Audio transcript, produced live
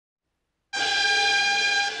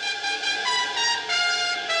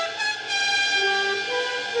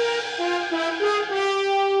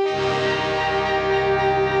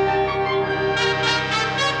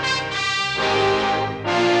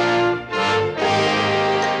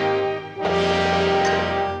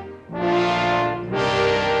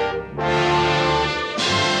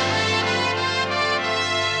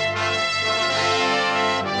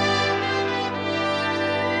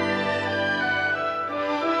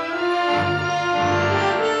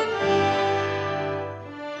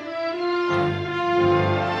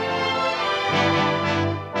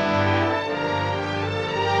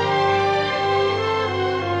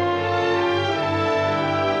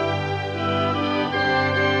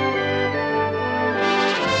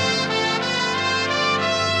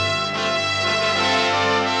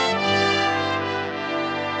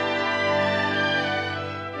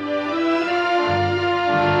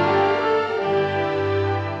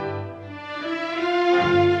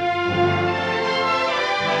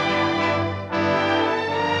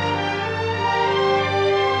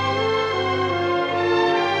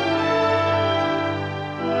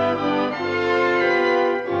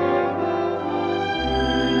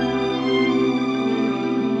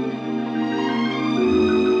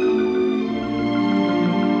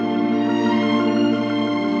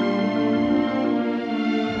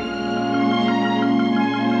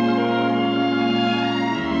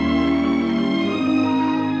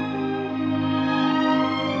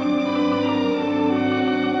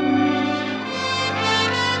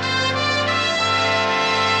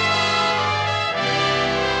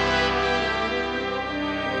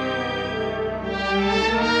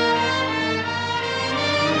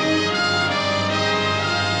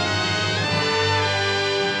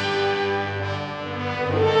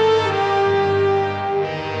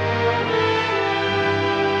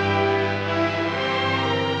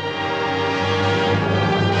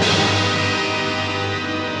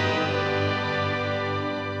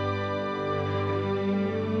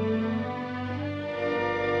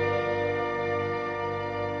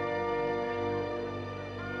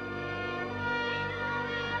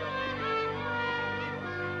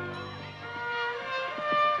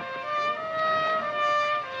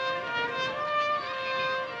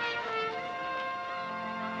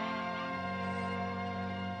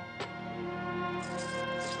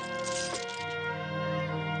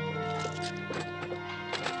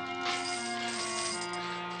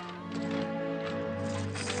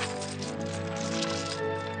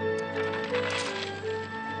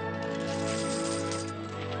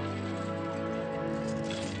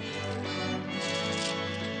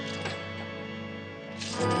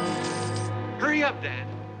Hurry up, Dad.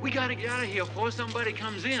 We gotta get out of here before somebody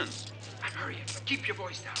comes in. I'm hurrying. Keep your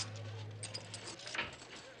voice down.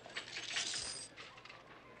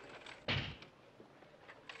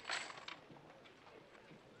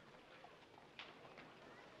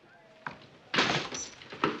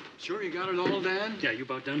 Sure you got it all, Dan? Yeah, you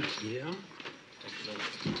about done? Yeah.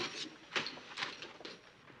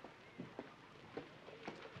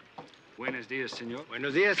 Buenos dias, senor.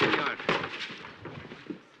 Buenos dias, senor.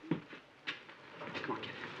 Come on,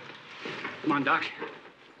 kid. Come on, Doc.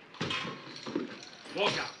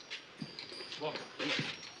 Walk out. Walk out.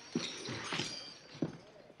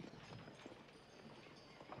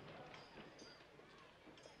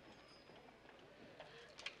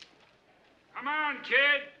 Come on,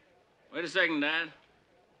 kid. Wait a second, Dad.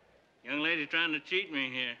 Young lady trying to cheat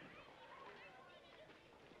me here.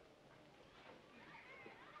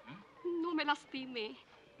 No me lastime.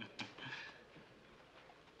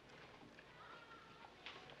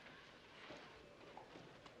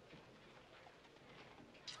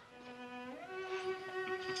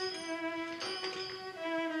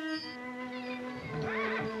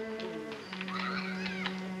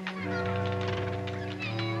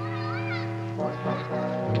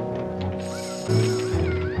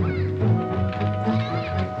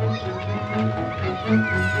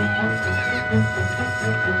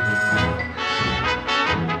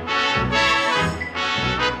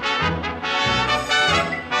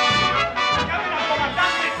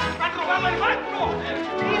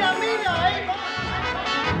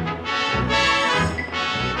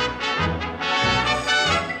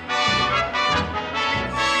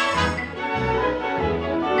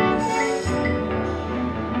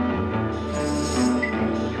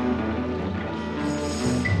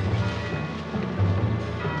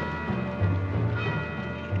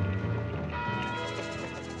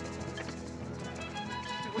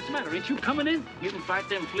 Ain't you coming in? You can fight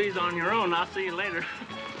them fleas on your own. I'll see you later.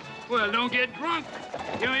 Well, don't get drunk.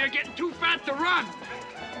 You know, you're getting too fat to run.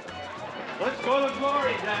 Let's go to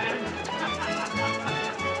glory, Dan.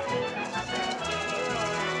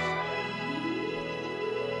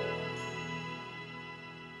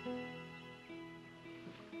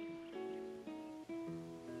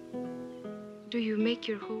 Do you make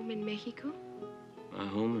your home in Mexico? My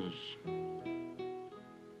home is...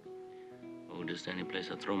 Oh, just any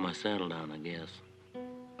place I throw my saddle down, I guess.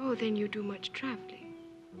 Oh, then you do much traveling.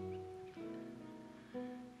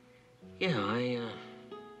 Yeah, I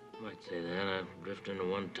might say that. I drift into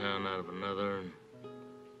one town out of another,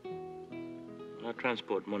 and I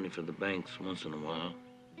transport money for the banks once in a while.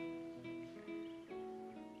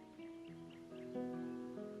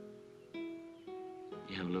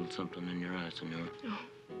 You have a little something in your eye, senor. Oh.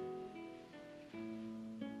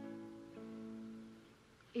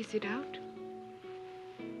 Is it out?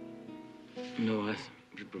 No, if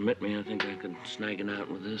you permit me, I think I could snag it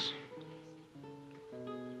out with this.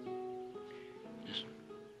 Just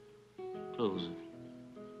close it.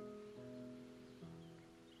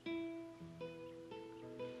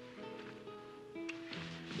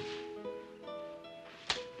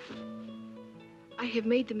 I have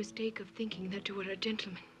made the mistake of thinking that you were a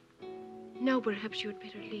gentleman. Now perhaps you had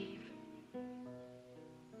better leave.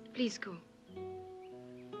 Please go.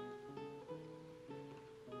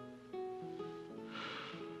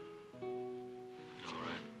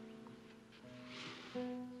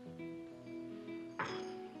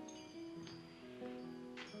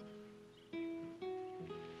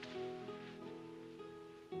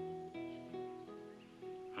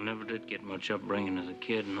 I never did get much upbringing as a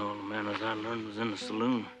kid, and all the manners I learned was in the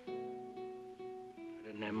saloon. I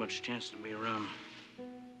didn't have much chance to be around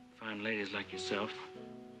fine ladies like yourself.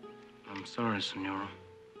 I'm sorry, Senora.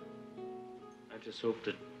 I just hope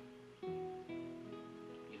that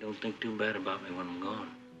you don't think too bad about me when I'm gone.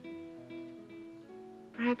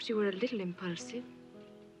 Perhaps you were a little impulsive.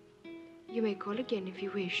 You may call again if you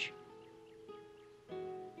wish.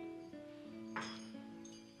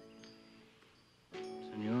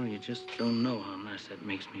 Senora, you just don't know how nice that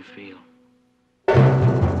makes me feel.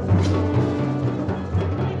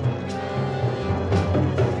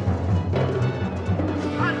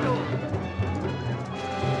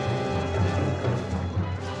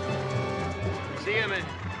 Sígueme.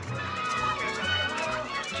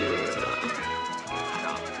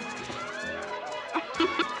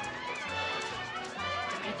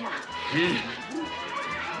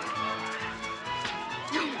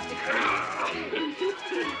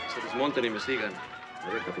 Se desmonten y me sigan. A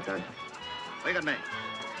ver, capitán. Óiganme.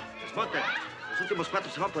 Desmonten. Los últimos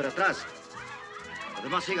 4 se van por atrás. Los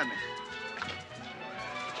demás síganme.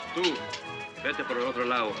 Tú, vete por el otro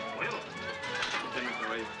lado. Tenme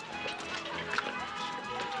por ahí.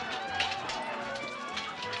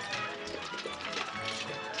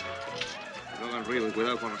 hagan ruido y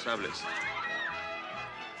cuidado con los sables.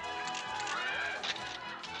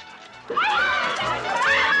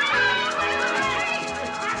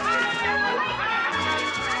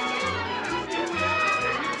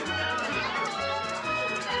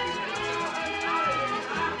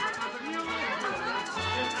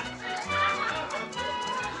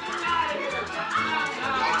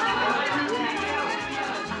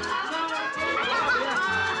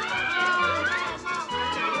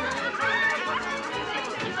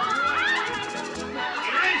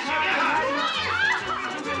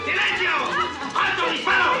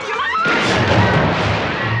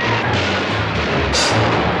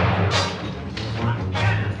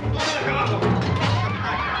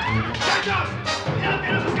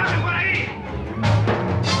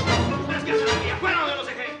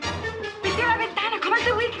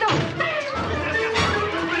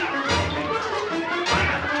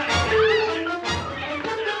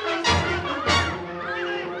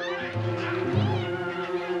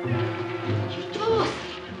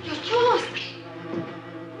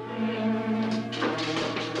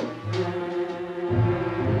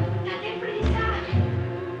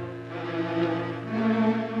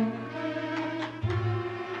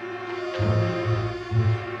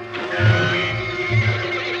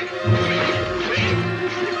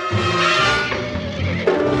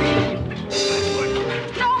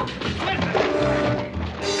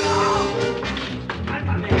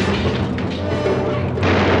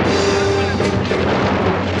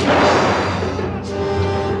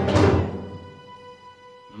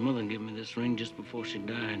 Before she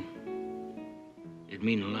died. It'd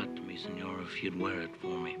mean a lot to me, Senora, if you'd wear it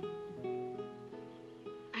for me.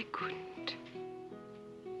 I couldn't.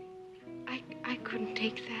 I couldn't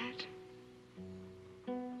take that.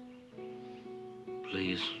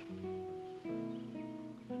 Please.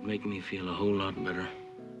 It'd make me feel a whole lot better.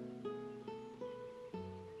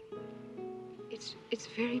 It's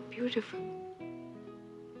very beautiful.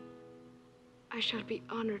 I shall be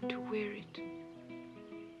honored to wear it.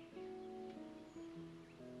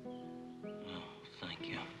 Thank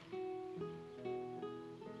you.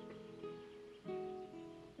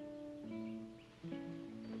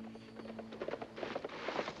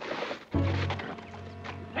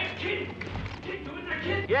 Hey, kid! Kid, you in there,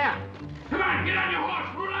 kid? Yeah. Come on, get on your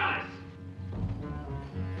horse. Rule Alice.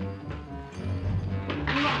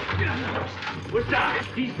 Come on, get on the horse. What's that?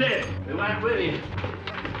 He's dead. They went with you.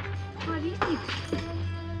 What is it?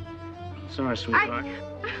 Sorry, sweetheart.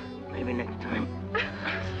 Maybe next time.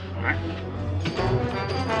 All right.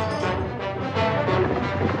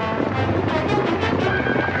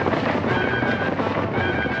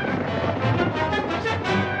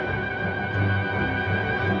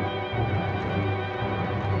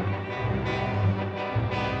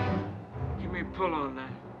 Give me a pull on that.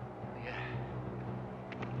 Yeah.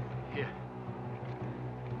 Here.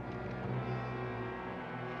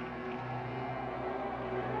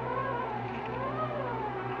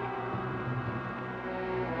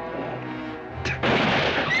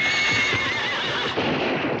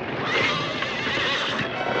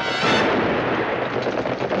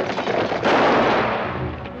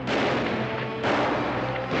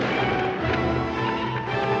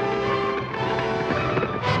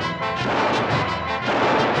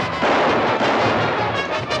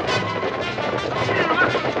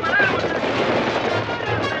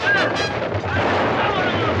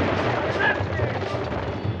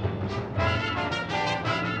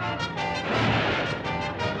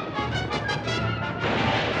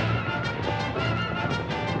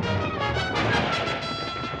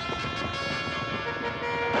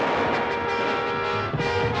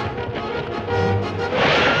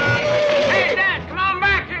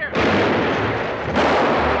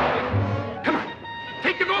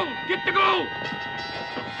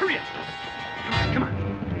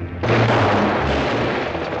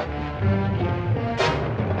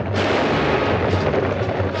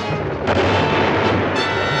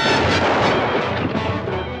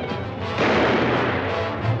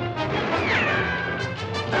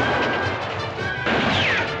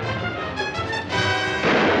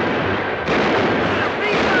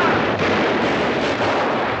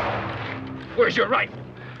 Where's your right?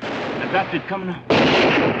 That bastard coming up.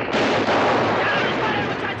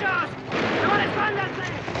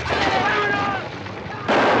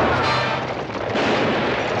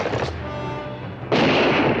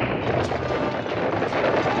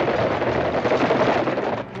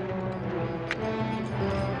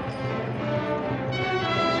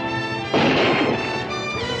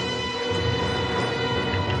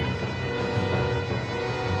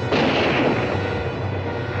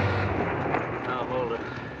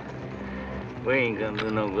 gonna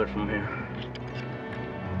do no good from here.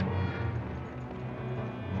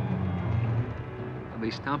 I'll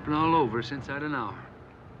be stomping all over us inside an hour.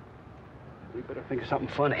 We better think of something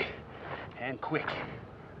funny. And quick.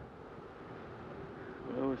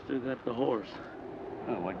 Well, we still got the horse.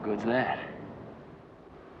 Oh, what good's that?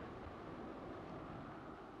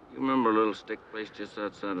 You remember a little stick place just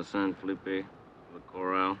outside of San Felipe? The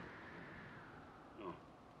corral? No.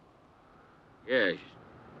 Yeah.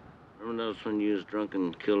 Remember that was when you was drunk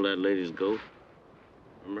and killed that lady's goat?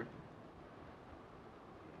 Remember?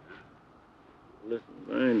 Listen,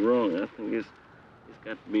 if I ain't wrong, I think it's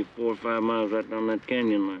got to be 4 or 5 miles right down that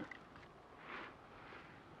canyon there.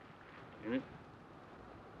 Ain't it?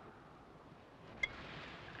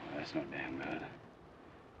 Well, that's not damn good.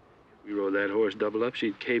 If we rode that horse double up,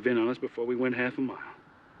 she'd cave in on us before we went half a mile.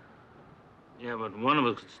 Yeah, but one of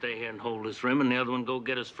us could stay here and hold this rim, and the other one go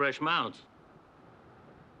get us fresh mounts.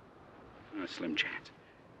 Not a slim chance.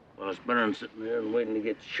 Well, it's better than sitting there and waiting to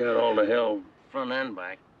get shot all to hell, front and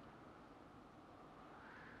back.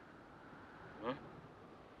 Huh?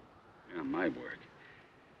 Yeah, my work.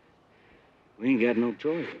 We ain't got no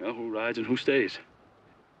choice. Well, who rides and who stays?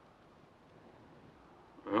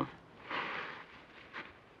 Well,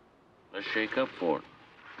 let's shake up for it.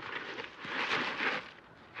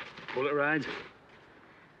 Bullet rides?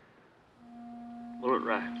 Bullet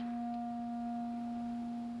rides.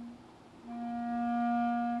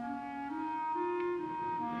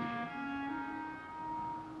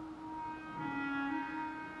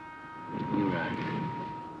 You ride.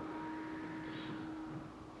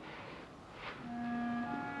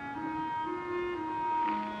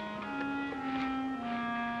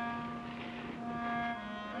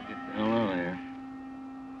 I'll get the hell out of here.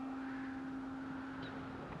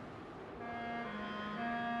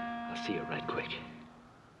 I'll see you right quick.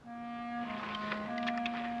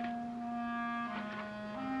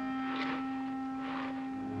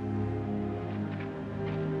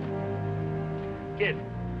 Kid.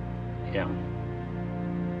 Yeah.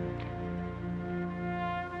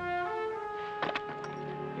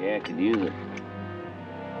 Yeah, I could use it.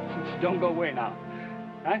 Don't go away now.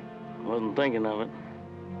 Huh? Wasn't thinking of it.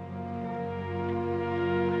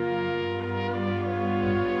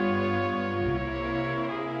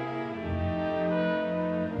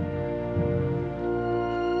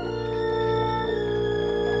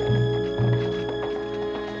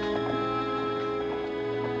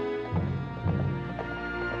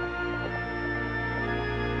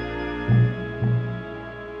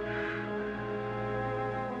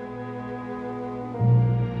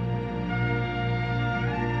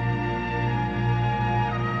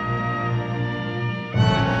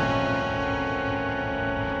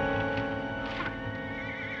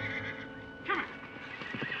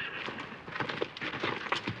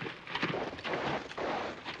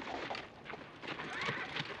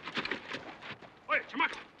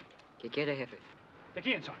 ¿Qué quiere, jefe? ¿De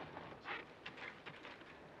quién son?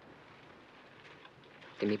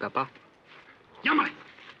 De mi papá. ¡Llámale!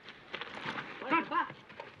 Papá.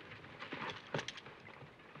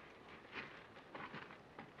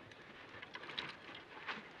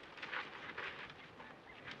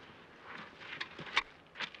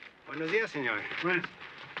 Buenos días, señor. Bueno.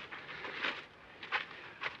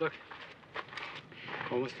 Look.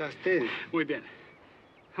 ¿Cómo está usted? Muy bien.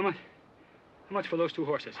 How much for those 2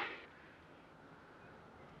 horses?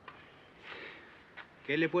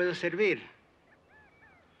 ¿Qué le puedo servir?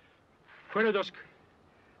 Fueron 2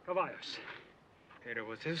 caballos. Pero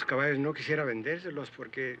pues esos caballos no quisiera vendérselos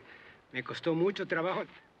porque me costó mucho trabajo.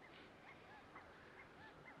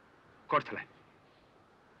 Córtale.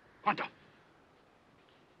 ¿Cuánto?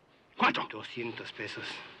 ¿Cuánto? 200 pesos.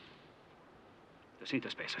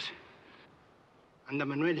 200 pesos. Anda,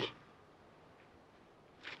 Manuel.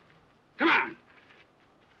 Come on!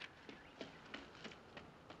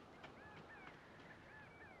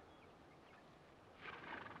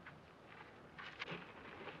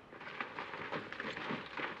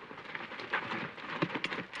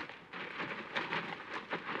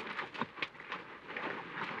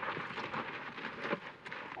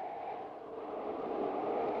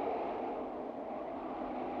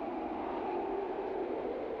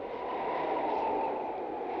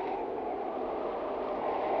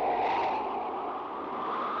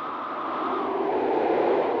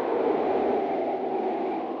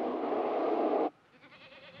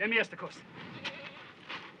 Deme esta cosa.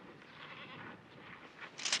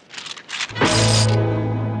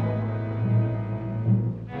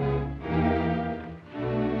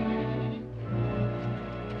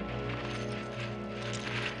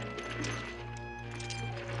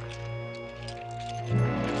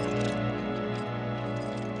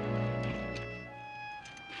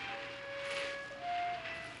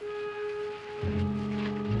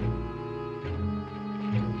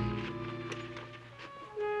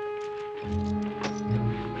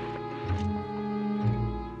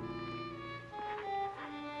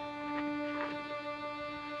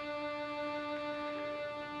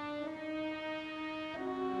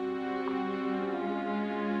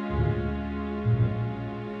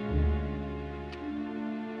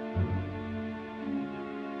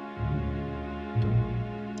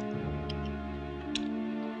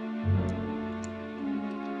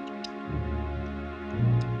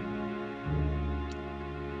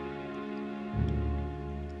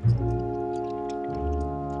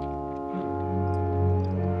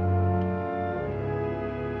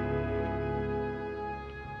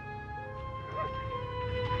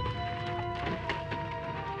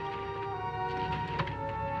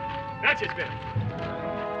 Gracias, Ben.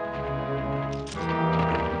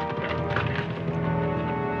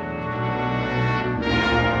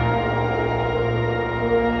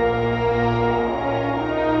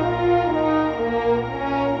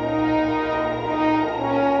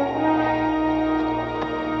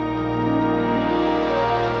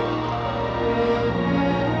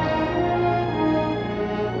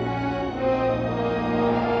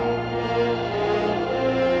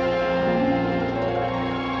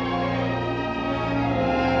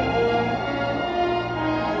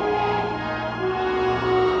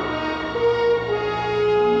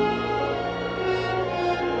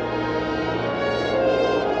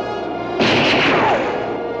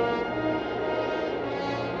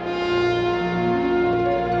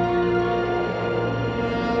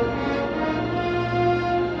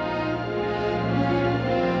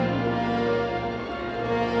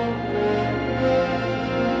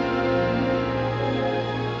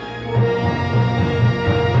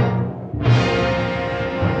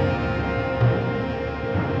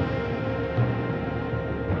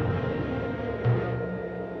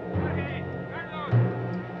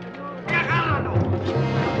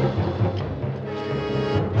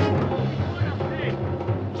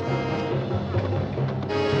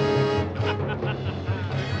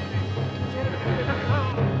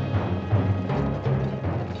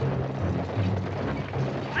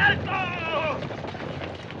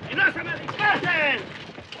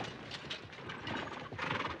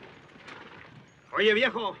 Oye,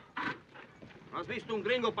 viejo, ¿no has visto un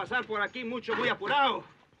gringo pasar por aquí mucho, muy apurado?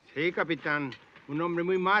 Sí, capitán. Un hombre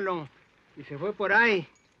muy malo. Y se fue por ahí.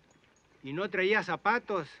 Y no traía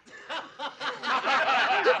zapatos.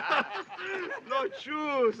 No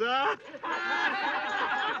chus, ¿ah?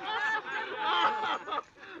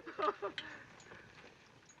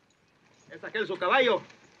 ¿Es aquel su caballo?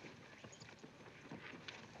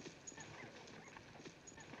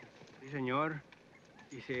 Sí, señor.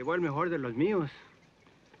 Y se llevó el mejor de los míos.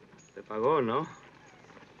 Te pagó, ¿no?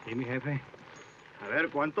 Sí, mi jefe. A ver,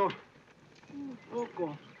 ¿cuánto? Un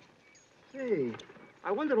poco. Hey,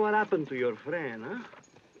 I wonder what happened to your friend, huh?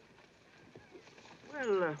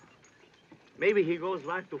 Well, maybe he goes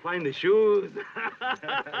back to find the shoes.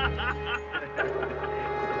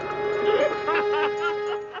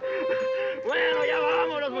 Bueno, ya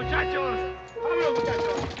vámonos, muchachos. Vámonos,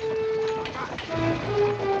 muchachos.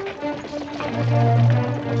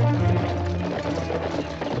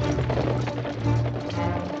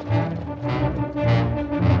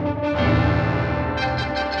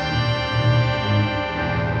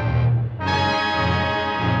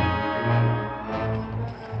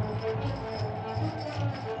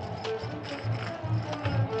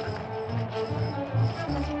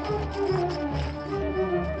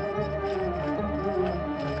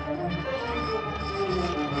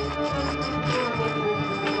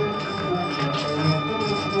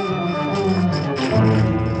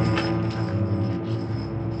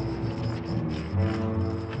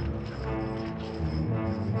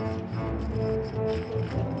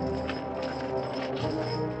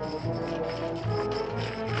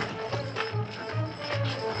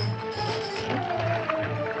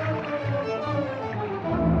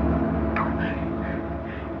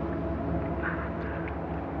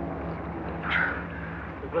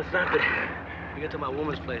 Bastante. We get to my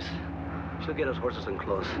woman's place. She'll get us horses and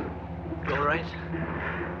clothes. You all right?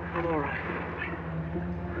 I'm all right.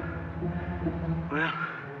 Well,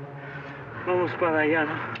 vamos para allá,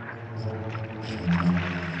 ¿no?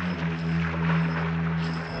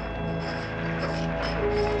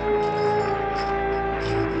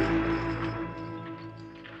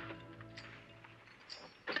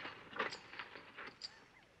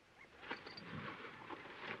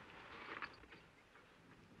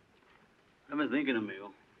 I've been thinking,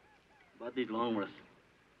 amigo, about these Longworths.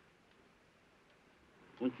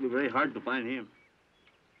 It's going to be very hard to find him.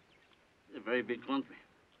 It's a very big country.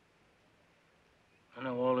 I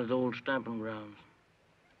know all his old stamping grounds.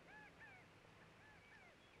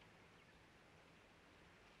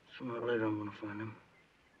 Sooner or later, I'm gonna find him.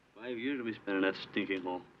 5 years we spent in that stinking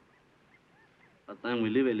hole. By the time we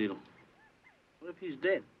live a little. What if he's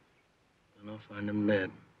dead? Then I'll find him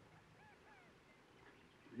dead.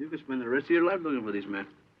 You could spend the rest of your life looking for these men.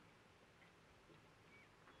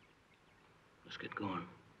 Let's get going.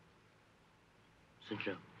 Sit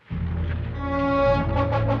down.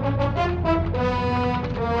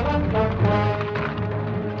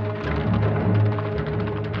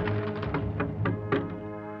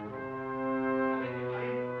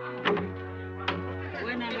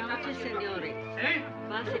 Buenas noches, señores.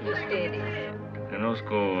 Pasen ustedes.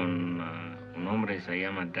 Conozco un hombre que se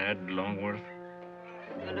llama Dad Longworth.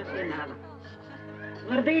 Yo no sé nada.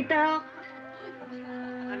 Gordito.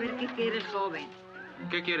 A ver qué quiere el joven.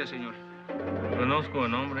 ¿Qué quiere, señor? Conozco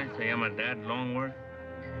un hombre que se llama Dad Longworth.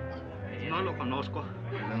 No lo conozco.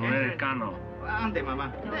 Es un americano. Ande,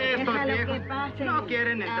 mamá. Estos viejos no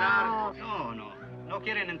quieren entrar. No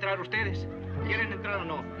quieren entrar ustedes. ¿Quieren entrar o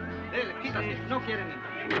no? Quítate, no quieren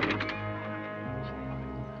entrar.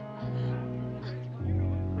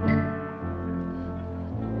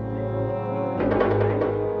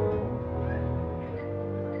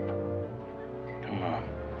 Come on.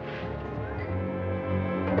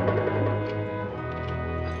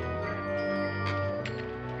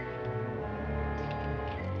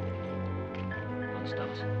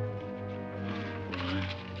 Estamos.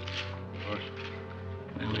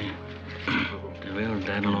 Willie, ¿te veo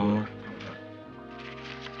Dad Longworth?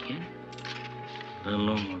 ¿Quién? Dad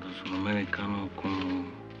Longworth es un americano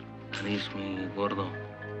con nariz muy gordo.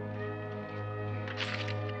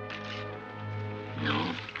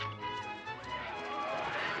 No.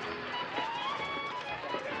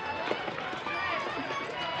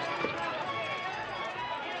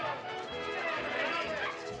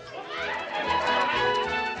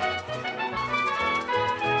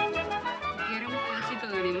 ¿Quiere un pedacito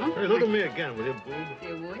de limón? Hey, look at me again, will you, boob?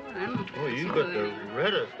 Te voy a dar un Oh, you pedacito got de the limón.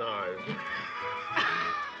 reddest eyes.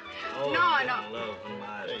 No. Love when my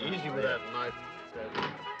eyes Hey, turn easy with red. that knife.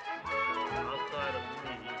 Outside of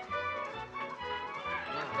me.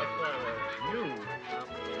 Outside of you.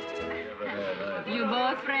 You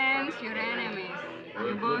both friends, you're enemies.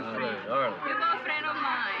 You both friends. Darling. You're both friend of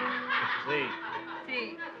mine. See.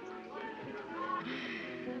 See.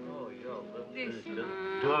 Oh, yo, This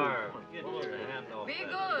Barb, get your hand off Be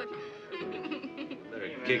that. good. Better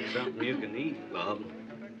kick something you can eat, Bob.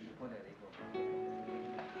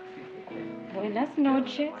 Buenas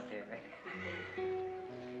noches.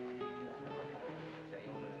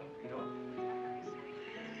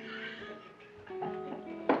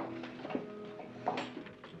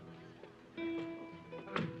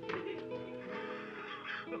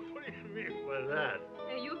 What do you mean by that?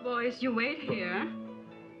 Hey, you boys, you wait here.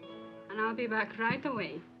 And I'll be back right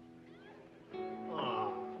away.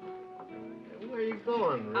 Oh. Where are you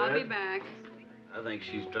going, Red? I'll be back. I think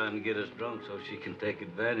she's trying to get us drunk so she can take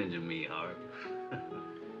advantage of me, Harp.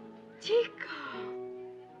 Chico.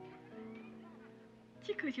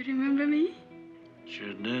 Chico, you remember me?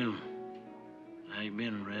 Sure do. How you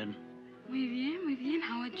been, Red? Muy bien, muy bien.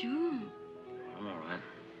 How are you? I'm all right.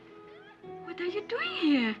 What are you doing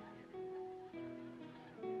here?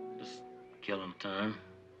 Just killing time.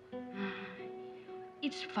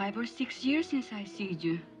 It's 5 or 6 years since I see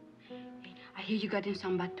you. Hey, I hear you got in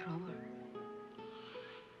some bad trouble.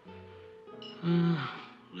 A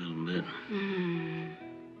little bit.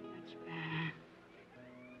 That's bad.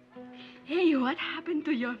 Hey, what happened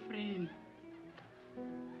to your friend?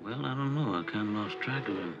 Well, I don't know. I kind of lost track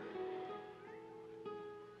of him.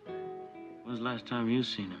 When's the last time you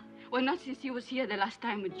seen him? Well, not since he was here the last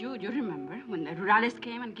time with you. You remember when the rurales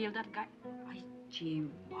came and killed that guy? Ay,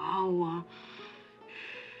 Chihuahua.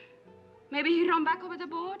 Maybe he ran back over the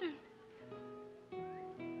border.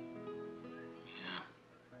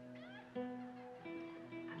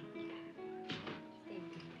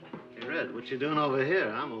 Hey, Red, what you doing over here?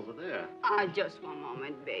 I'm over there. Just one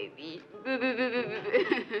moment, baby.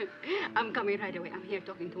 I'm coming right away. I'm here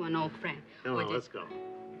talking to an old friend. Come on, let's go.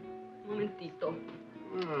 Momentito.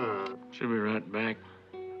 She'll be right back.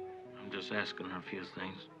 I'm just asking her a few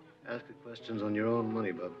things. Ask her questions on your own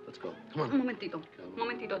money, bub. Let's go. Come on. Momentito.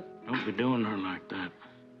 Momentito. Don't be doing her like that.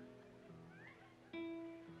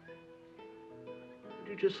 What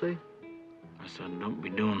did you just say? I said, don't be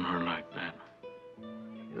doing her like that.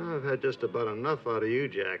 You know, I've had just about enough out of you,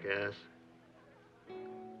 jackass.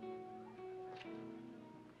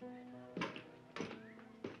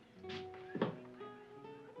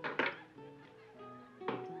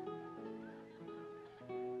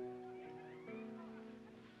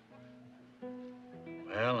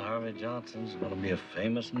 Harvey Johnson's gonna be a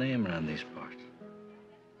famous name around these parts.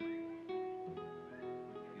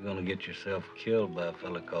 You're gonna get yourself killed by a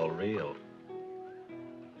fella called Rio.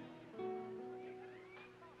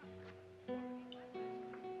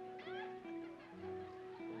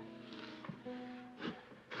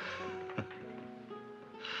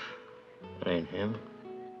 That ain't him.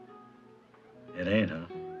 It ain't, huh?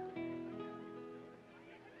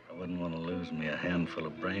 I wouldn't want to lose me a handful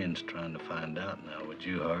of brains trying to find out now, would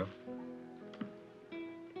you, Harv?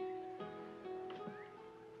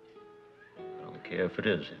 I don't care if it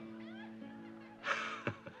is him.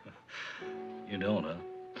 You don't, huh?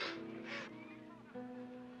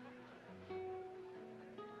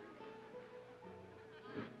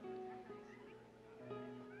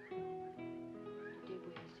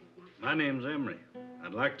 My name's Emery.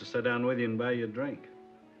 I'd like to sit down with you and buy you a drink.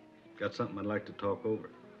 Got something I'd like to talk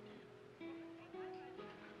over.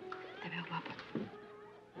 Te veo guapo.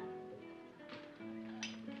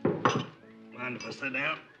 Mind if I sit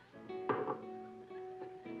down?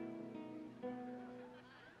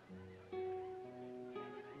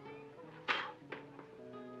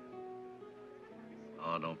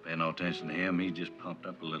 Oh, don't pay no attention to him. He's just pumped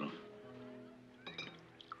up a little.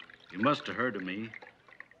 You must have heard of me,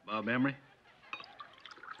 Bob Emery?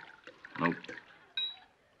 Nope.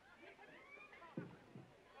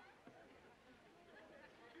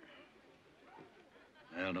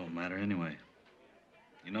 Well, don't matter anyway.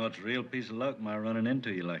 You know, it's a real piece of luck my running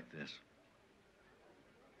into you like this.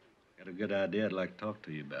 Got a good idea I'd like to talk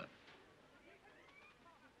to you about.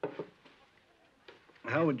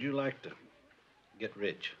 How would you like to get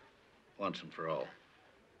rich once and for all?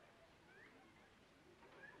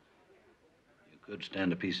 You could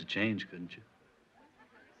stand a piece of change, couldn't you?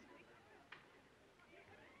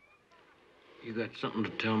 You got something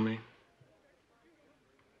to tell me?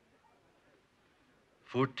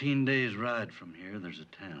 14 days' ride from here, there's a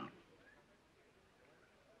town.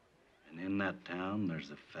 And in that town, there's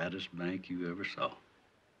the fattest bank you ever saw.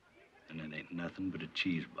 And it ain't nothing but a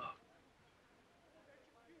cheese box.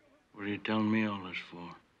 What are you telling me all this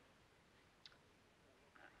for?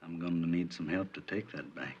 I'm going to need some help to take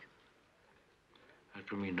that bank. How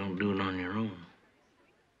come you don't do it on your own?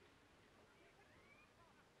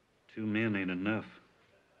 2 men ain't enough.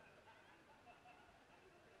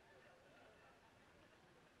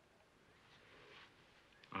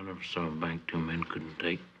 I never saw a bank 2 men couldn't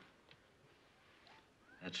take.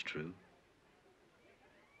 That's true.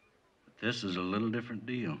 But this is a little different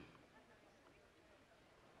deal.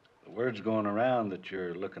 The word's going around that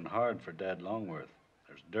you're looking hard for Dad Longworth.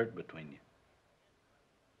 There's dirt between you.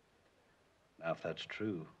 Now, if that's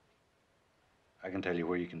true, I can tell you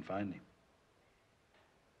where you can find him.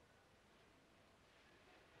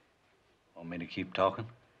 Want me to keep talking?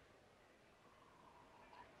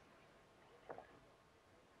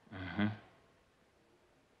 Mm-hmm.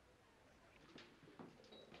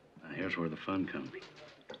 Now, here's where the fun comes.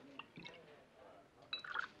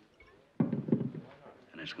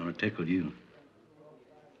 And it's going to tickle you.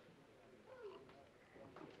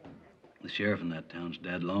 The sheriff in that town's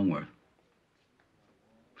Dad Longworth.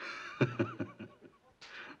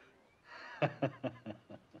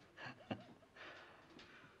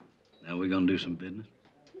 Now we're going to do some business?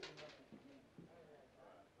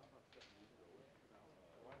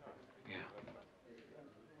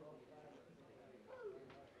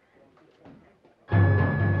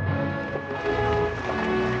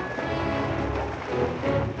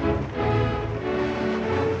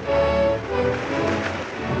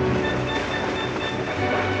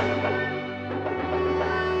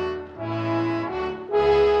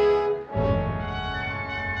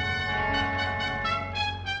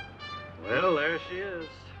 Well, there she is.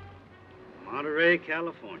 Monterey,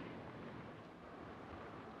 California.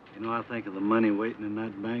 You know, I think of the money waiting in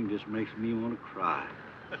that bank just makes me want to cry.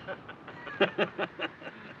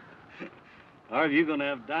 Harv, you're gonna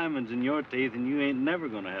have diamonds in your teeth and you ain't never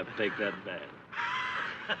gonna have to take that bad.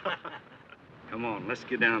 Come on, let's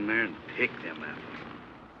get down there and pick them apples.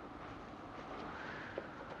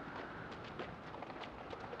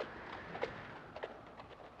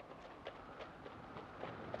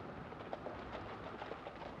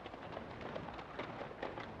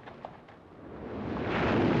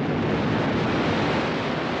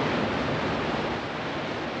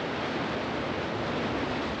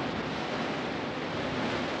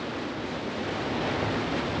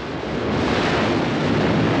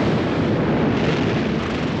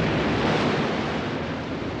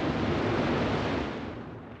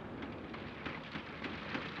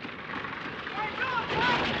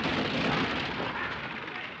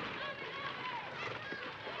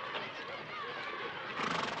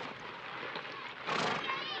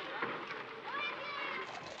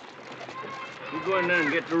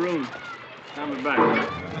 and get the room. Coming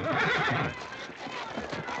back.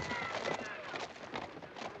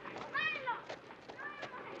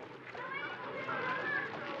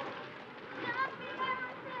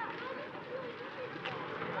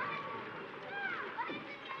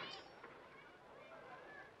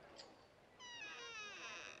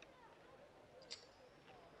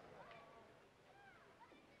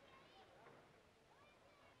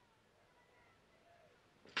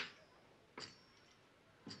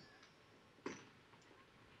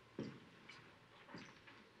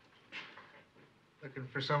 Looking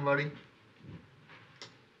for somebody?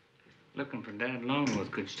 Looking for Dad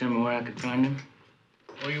Longworth. Could you tell me where I could find him?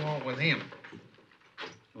 What do you want with him?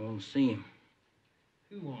 I want to see him.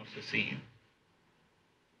 Who wants to see him?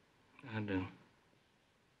 I do.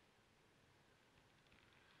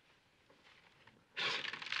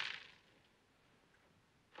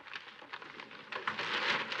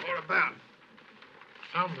 What about?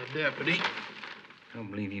 I'm the deputy. I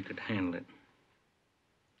don't believe you could handle it.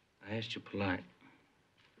 I asked you polite.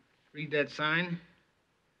 Read that sign?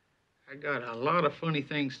 I got a lot of funny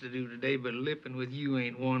things to do today, but lipping with you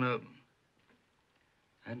ain't one of them.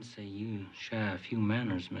 I'd say you shy a few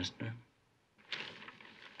manners, mister.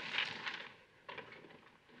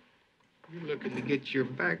 You're looking to get your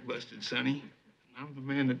back busted, Sonny. I'm the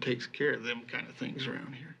man that takes care of them kind of things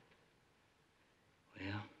around here.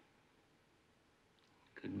 Well,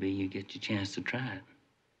 could be you get your chance to try it.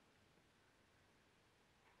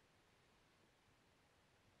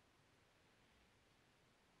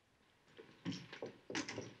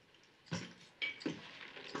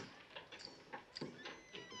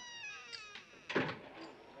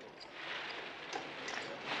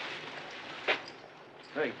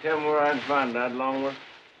 Hey, tell me where I can find Dad Longworth.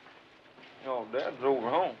 Oh, Dad's over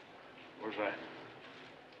home. Where's that?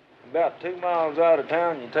 About 2 miles out of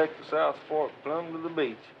town, you take the South Fork plumb to the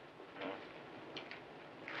beach.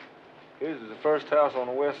 His is the first house on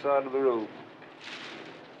the west side of the road.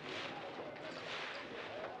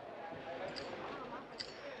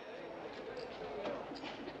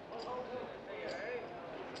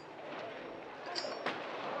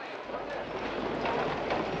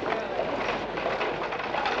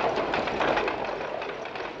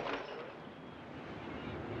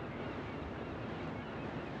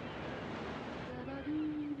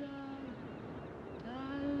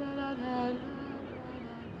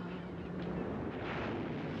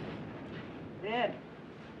 Dad,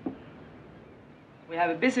 we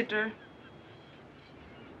have a visitor.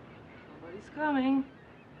 Somebody's coming.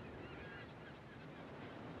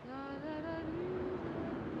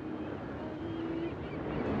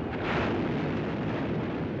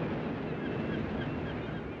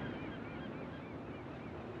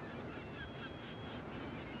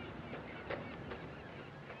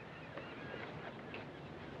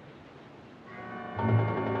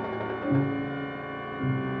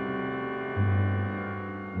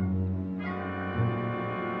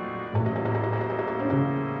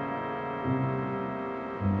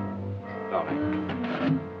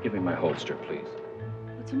 Give me my holster, please.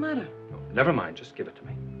 What's the matter? No, never mind. Just give it to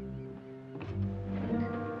me.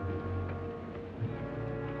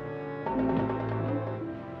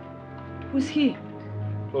 Who's he?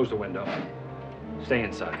 Close the window. Stay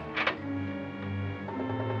inside.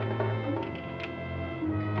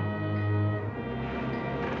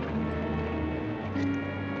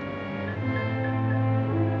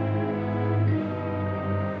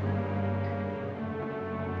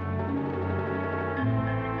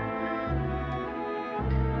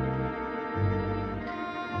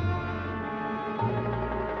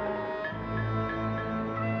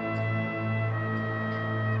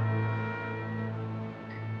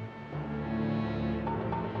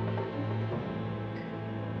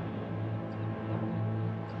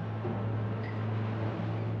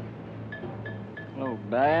 Hello,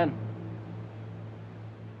 Dad.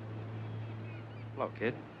 Hello,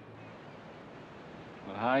 kid.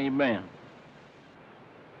 Well, how you been?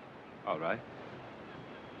 All right.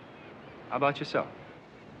 How about yourself?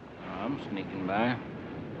 I'm sneaking by.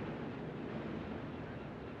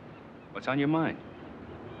 What's on your mind?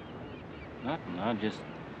 Nothing. I just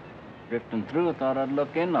drifting through. I thought I'd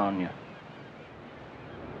look in on you.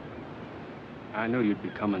 I knew you'd be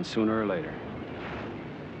coming sooner or later.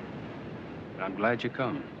 But I'm glad you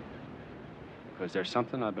come. Because there's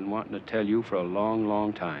something I've been wanting to tell you for a long,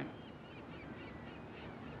 long time.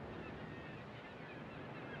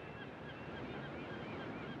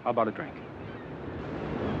 How about a drink?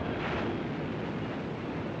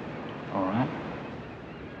 All right.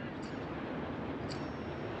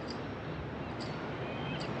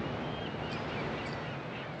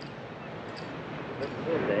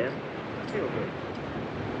 Real good.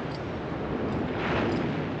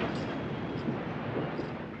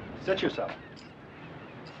 Sit yourself.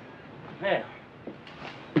 Yeah.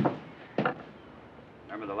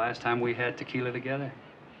 Remember the last time we had tequila together?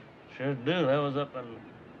 Sure do. That was up on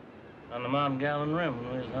the Mount Gallon Rim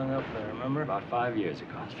when we was hung up there, remember? About 5 years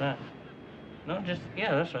ago. That's right. No,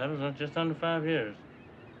 yeah, that's right. It was just under 5 years.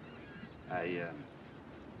 I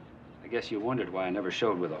guess you wondered why I never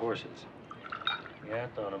showed with the horses. Yeah, I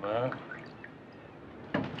thought about it.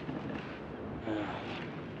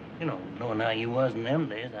 You know, knowing how you was in them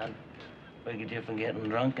days, I figured you for getting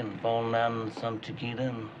drunk and falling down in some chiquita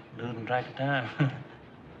and losing track of time.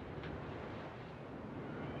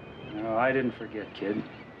 No, I didn't forget, kid.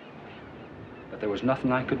 But there was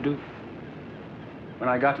nothing I could do. When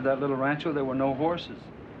I got to that little rancho, there were no horses.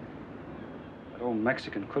 That old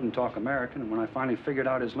Mexican couldn't talk American, and when I finally figured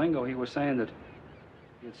out his lingo, he was saying that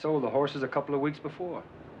he had sold the horses a couple of weeks before.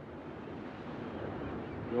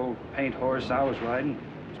 The old paint horse I was riding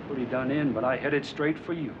was pretty done in, but I headed straight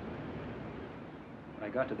for you. When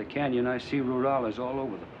I got to the canyon, I see rurales all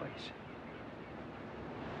over the place.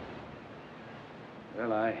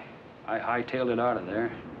 Well, I hightailed it out of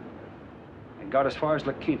there and got as far as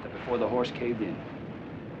La Quinta before the horse caved in.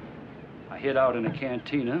 I hid out in a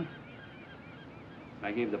cantina, and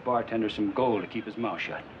I gave the bartender some gold to keep his mouth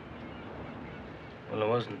shut. Well, there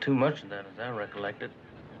wasn't too much of that, as I recollect it.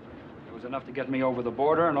 It was enough to get me over the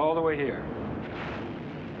border and all the way here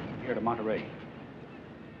to Monterey.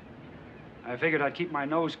 I figured I'd keep my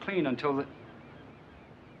nose clean until that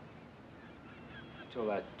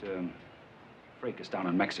fracas down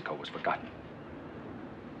in Mexico was forgotten.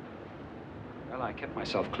 Well, I kept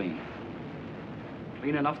myself clean.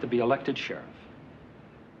 Clean enough to be elected sheriff.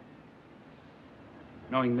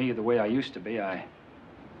 Knowing me the way I used to be, I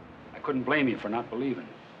couldn't blame you for not believing.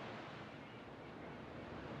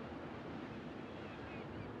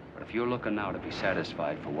 But if you're looking now to be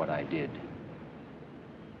satisfied for what I did,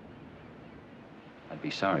 I'd be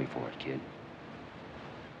sorry for it, kid.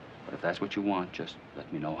 But if that's what you want, just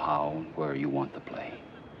let me know how and where you want the play.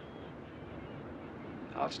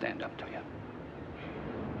 I'll stand up to you.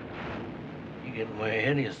 You're getting way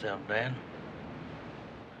ahead of yourself, Dad.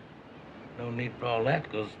 No need for all that,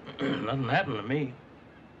 because nothing happened to me.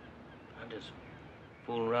 I just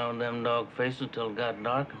fooled around them dog faces till it got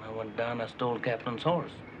dark, and I went down and I stole the captain's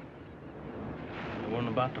horse. They weren't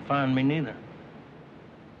about to find me neither.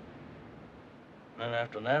 And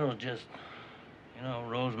after that, it was just, you know,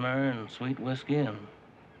 rosemary and sweet whiskey and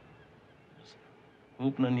just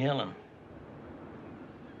whooping and yelling.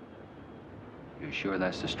 You sure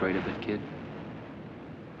that's the straight of it, kid?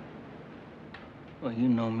 Well, you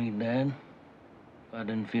know me, Dad. If I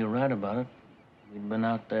didn't feel right about it, we'd been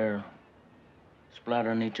out there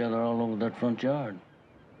splattering each other all over that front yard.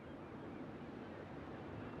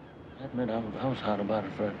 I admit I was hot about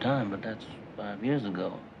it for a time, but that's 5 years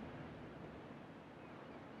ago.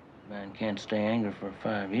 Man can't stay angry for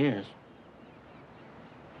 5 years.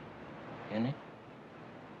 Can he?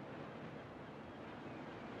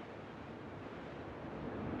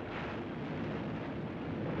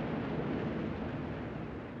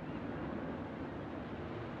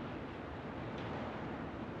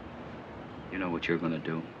 You know what you're gonna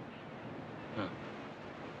do? Huh.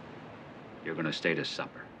 You're gonna stay to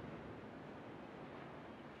supper.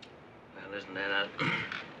 Well, listen, Dad,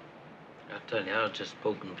 I'll tell you, I was just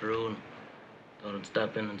poking through and thought I'd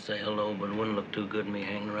stop in and say hello, but it wouldn't look too good me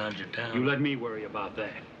hanging around your town. You let me worry about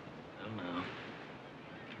that. Well, now,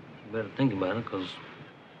 you better think about it, because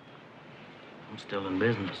I'm still in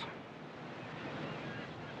business.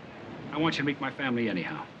 I want you to meet my family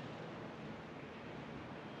anyhow.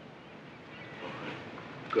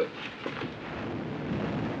 Good.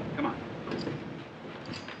 Come on.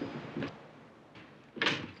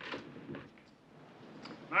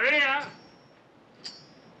 Maria!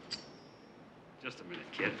 Just a minute,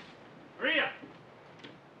 kid. Maria!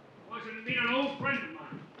 I want you to meet an old friend of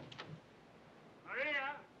mine.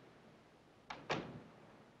 Maria!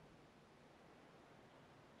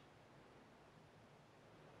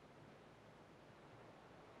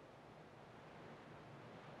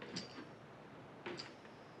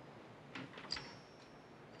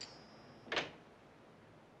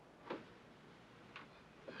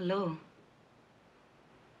 Hello.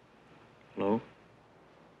 Hello?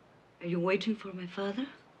 Are you waiting for my father?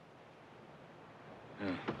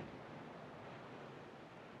 Yeah.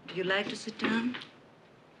 Do you like to sit down?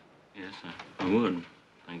 Yes, I would.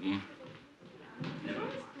 Thank you.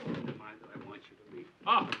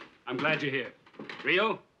 Oh, I'm glad you're here.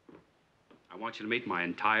 Rio, I want you to meet my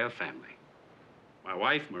entire family. My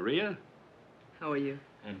wife, Maria. How are you?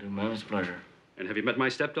 I do, ma'am. It's a pleasure. And have you met my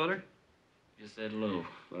stepdaughter? Just said hello.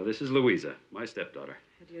 Well, this is Louisa, my stepdaughter.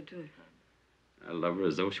 How do you do? I love her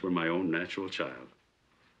as though she were my own natural child.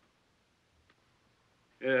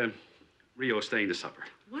 Rio's staying to supper.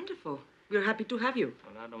 Wonderful. We're happy to have you.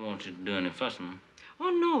 Well, I don't want you to do any fussing. Oh,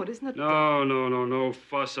 no, it is not. No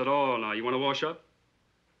fuss at all. Now, you want to wash up?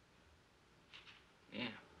 Yeah.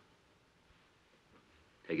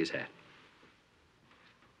 Take his hat.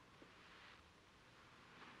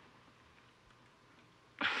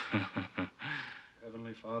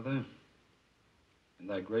 Heavenly Father, in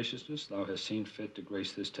thy graciousness, thou hast seen fit to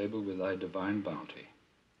grace this table with thy divine bounty.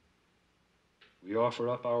 We offer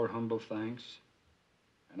up our humble thanks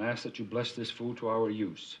and ask that you bless this food to our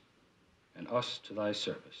use and us to thy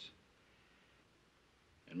service.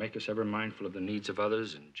 And make us ever mindful of the needs of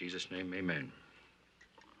others. In Jesus' name, amen.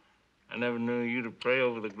 I never knew you to pray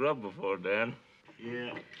over the grub before, Dad.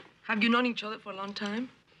 Yeah. Have you known each other for a long time?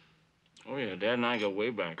 Oh, yeah, Dad and I go way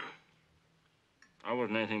back. I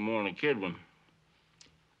wasn't anything more than a kid when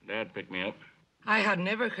Dad picked me up. I had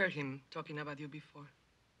never heard him talking about you before.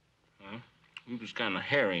 Huh? He was kind of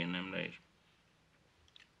hairy in them days.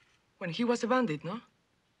 When he was a bandit, no?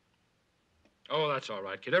 Oh, that's all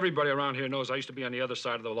right, kid. Everybody around here knows I used to be on the other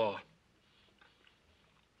side of the law.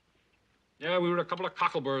 Yeah, we were a couple of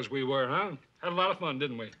cockleburs, we were, huh? Had a lot of fun,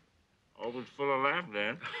 didn't we? Always full of laugh,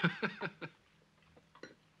 Dad.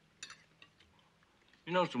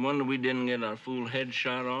 You know, it's a wonder we didn't get our fool head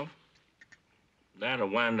shot off. That'd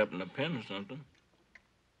have wound up in a pen or something.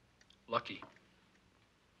 Lucky.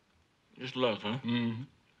 Just luck, huh? Mm-hmm.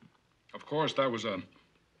 Of course, that was a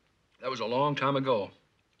long time ago.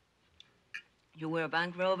 You were a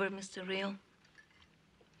bank robber, Mr. Rio?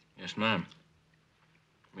 Yes, ma'am.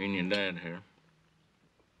 Me and your dad here.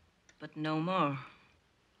 But no more.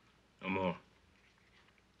 No more.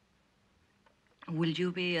 Will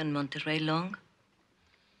you be in Monterrey long?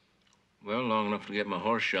 Well, long enough to get my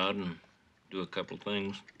horse shod and do a couple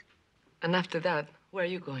things. And after that, where are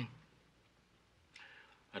you going?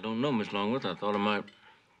 I don't know, Miss Longworth. I thought I might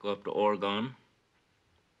go up to Oregon.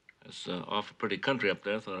 It's awful pretty country up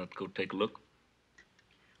there. I thought I'd go take a look.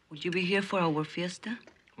 Will you be here for our fiesta?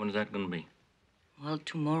 When is that going to be? Well,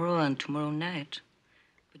 tomorrow and tomorrow night.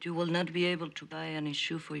 But you will not be able to buy any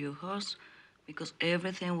shoe for your horse because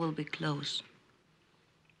everything will be closed.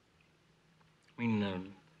 I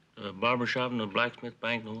mean, the barber shop and the blacksmith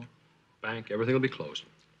bank, no? Bank, everything will be closed.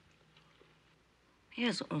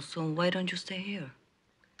 Yes, so why don't you stay here?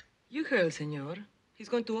 You heard, senor. He's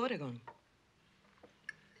going to Oregon.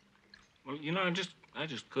 Well, you know, I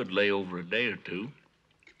just could lay over a day or two.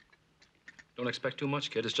 Don't expect too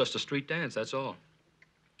much, kid. It's just a street dance, that's all.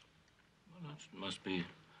 Well, that must be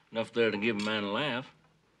enough there to give a man a laugh.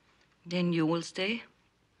 Then you will stay?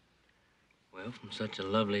 Well, from such a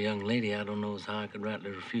lovely young lady, I don't know as how I could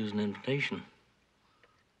rightly refuse an invitation.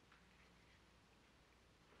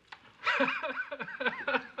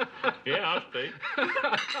 Yeah, I'll stay.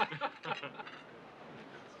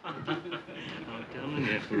 I'm telling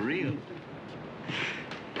you, for real.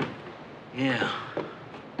 Yeah.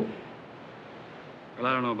 Well,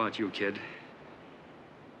 I don't know about you, kid,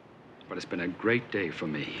 but it's been a great day for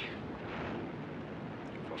me.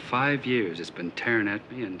 For 5 years, it's been tearing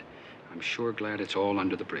at me, and I'm sure glad it's all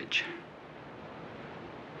under the bridge.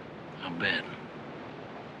 I'll bet.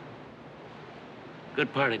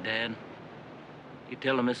 Good party, Dad. You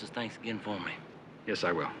tell the missus thanks again for me. Yes,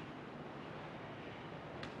 I will.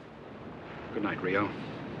 Good night, Rio.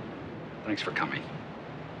 Thanks for coming.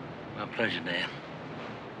 My pleasure, Dad.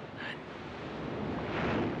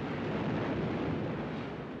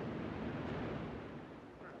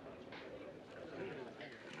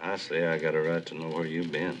 I say I got a right to know where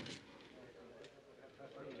you've been.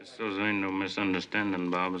 Just so there ain't no misunderstanding,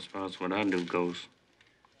 Bob, as far as what I do goes.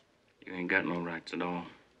 You ain't got no rights at all.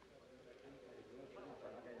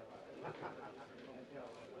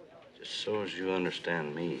 Just so as you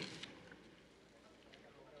understand me.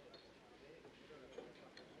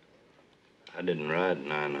 I didn't ride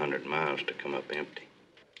 900 miles to come up empty.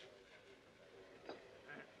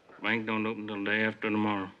 Bank don't open till day after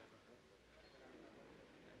tomorrow.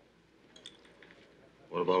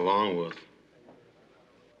 What about Longworth?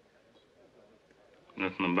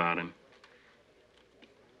 Nothing about him.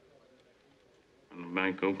 When the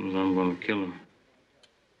bank opens, I'm gonna kill him.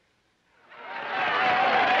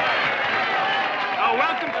 Now,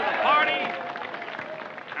 welcome to the party,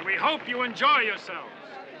 and we hope you enjoy yourselves.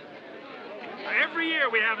 Now, every year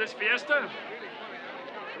we have this fiesta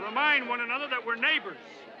to remind one another that we're neighbors,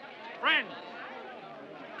 friends.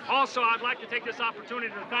 Also, I'd like to take this opportunity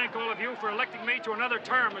to thank all of you for electing me to another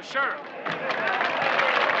term as sheriff.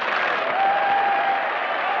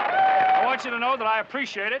 want you to know that I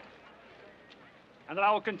appreciate it, and that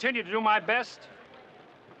I will continue to do my best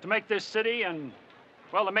to make this city and,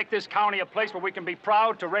 well, to make this county a place where we can be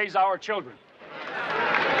proud to raise our children.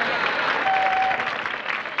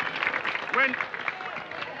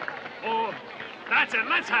 Oh, that's it.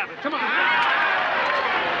 Let's have it. Come on.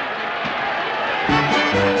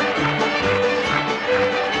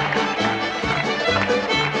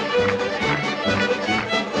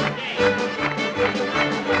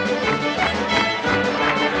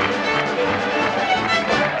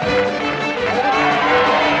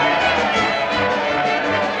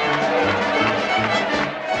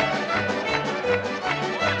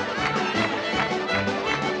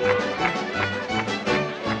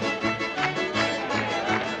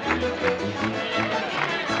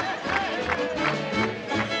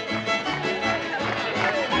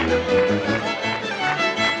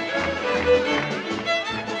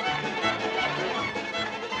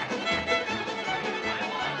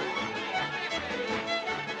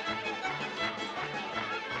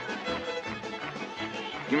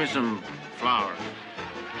 Give me some flowers.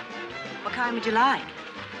 What kind would you like?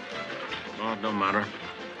 Oh, it don't matter.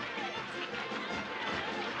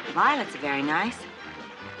 Violets are very nice.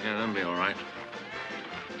 Yeah, that'll be all right.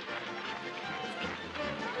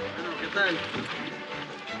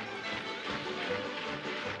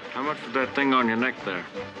 How much for that thing on your neck there?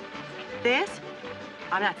 This?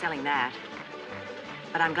 I'm not selling that.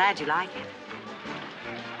 But I'm glad you like it.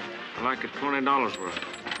 I like it $20 worth.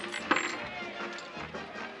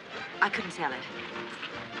 I couldn't sell it.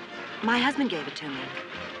 My husband gave it to me.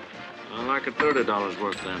 I like it $30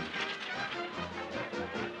 worth then.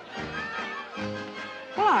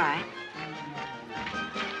 Well, all right.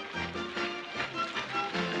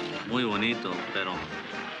 Muy bonito, pero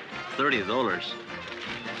 $30.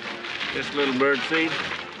 This little bird seed?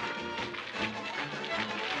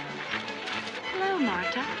 Hello,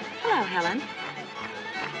 Marta. Hello, Helen.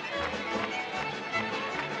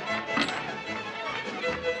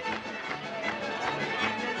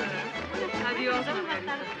 Adios,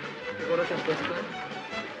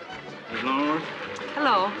 Miss Longworth?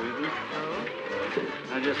 Hello.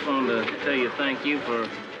 I just wanted to tell you thank you for a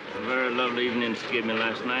very lovely evening to give me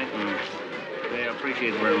last night, and I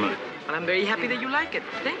appreciate it very much. And I'm very happy that you like it.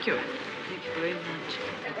 Thank you. Thank you very much.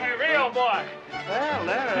 Hey, Rio boy. Well,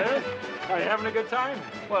 there it is. Are you having a good time?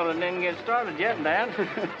 Well, it didn't get started yet, Dad.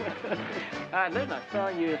 I saw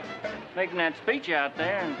you making that speech out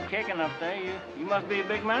there and kicking up there. You must be a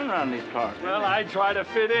big man around these parts. Well, I try to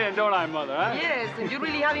fit in, don't I, Mother, huh? Yes, and you're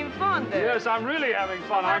really having fun there. Yes, I'm really having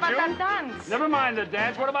fun, aren't you? What about that dance? Never mind the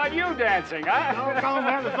dance. What about you dancing, huh? No,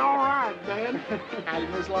 that was all right, Dad. Howdy,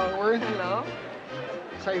 Miss Longworth. Hello.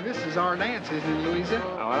 Say, this is our dance, isn't it, Louisa?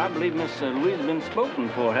 Oh, well, I believe Miss Louisa's been spoken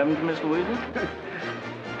for, haven't you, Miss Louisa?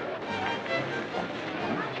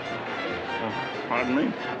 Pardon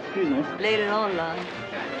me? Excuse me. Later on, love.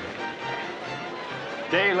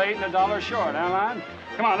 Day late and $1 short, huh, Lon?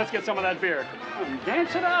 Come on, let's get some of that beer. Come on,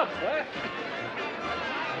 dance it up, huh?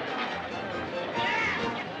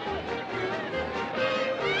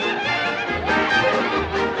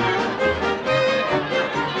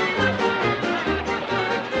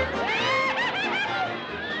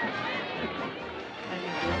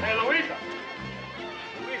 Hey, Louisa.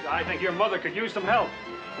 Louisa, I think your mother could use some help.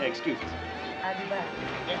 Hey, excuse us. I'll be back.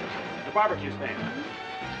 The barbecue stand.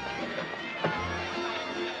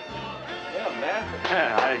 Yeah,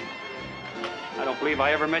 Dad. I don't believe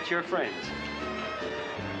I ever met your friends.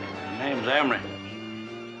 My name's Emery.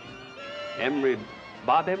 Emery,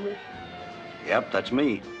 Bob Emery? Yep, that's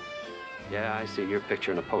me. Yeah, I see your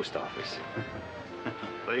picture in the post office.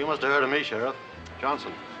 Well, you must have heard of me, Sheriff.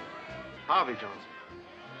 Johnson. Harvey Johnson.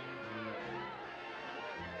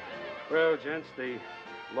 Well, gents, the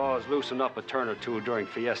law's loosened up a turn or two during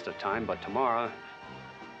fiesta time, but tomorrow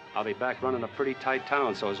I'll be back running a pretty tight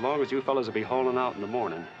town, so as long as you fellas will be holding out in the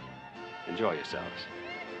morning, enjoy yourselves.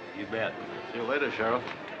 You bet. See you later, Sheriff.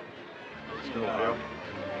 Still, Bill.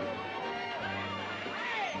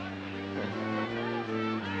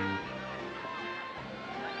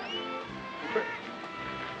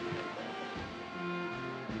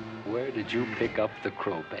 Where did you pick up the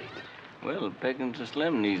crow bait? Well, pickings are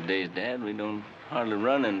slim these days, Dad. We don't hardly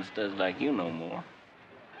run into studs like you no more.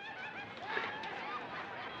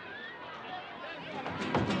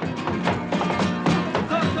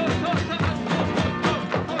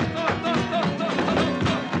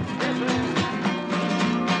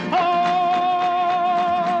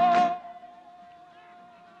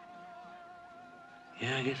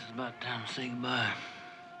 Yeah, I guess it's about time to say goodbye.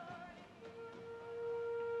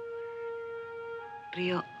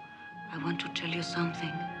 Rio, I want to tell you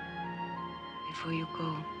something. before you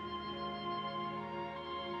go.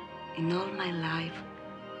 In all my life,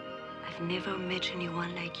 I've never met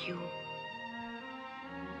anyone like you.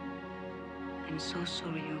 I'm so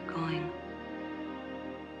sorry you're going,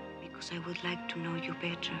 because I would like to know you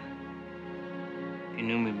better. If you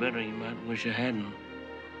knew me better, you might wish I hadn't.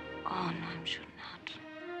 Oh, no, I'm sure not.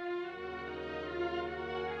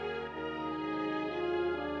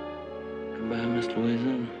 Goodbye, Miss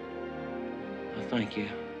Louisa. I thank you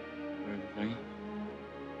for everything.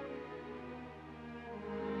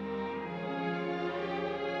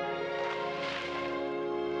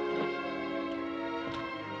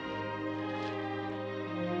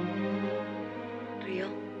 Rio?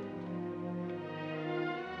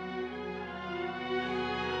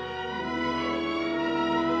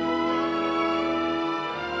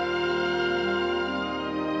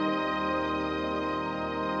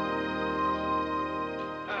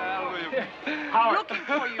 Howard. Looking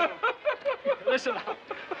for you. Listen,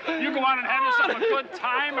 you go on and have yourself a good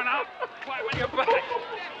time, and I'll fly when you're back.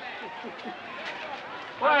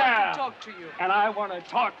 I want to talk to you. And I want to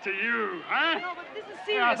talk to you, huh? No, but this is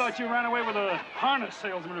serious. Yeah, I thought you ran away with a harness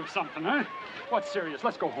salesman or something, huh? What's serious?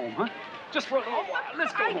 Let's go home, huh? Just for a little while.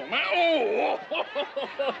 Let's go home, huh?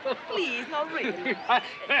 Oh! Please, no, really.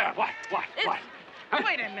 There, what? Huh?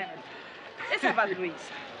 Wait a minute. It's about Louisa.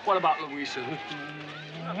 What about Louisa?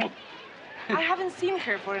 I haven't seen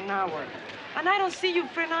her for an hour. And I don't see your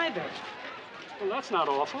friend either. Well, that's not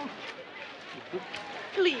awful.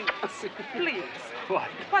 Please, please. What?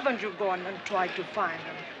 Why don't you go and try to find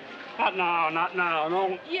them? Not now,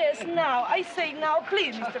 no. Yes, now. I say now.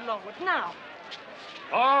 Please, Mr. Longworth, now.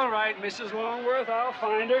 All right, Mrs. Longworth, I'll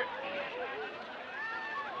find her.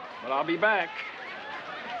 But I'll be back.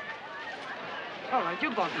 All right, you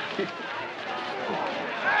go now.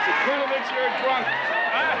 Kulovitz, you're drunk.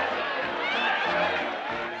 Huh?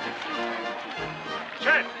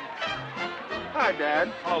 Chet! Hi,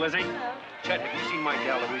 Dad. Hello, Lizzie. Chet, have you seen my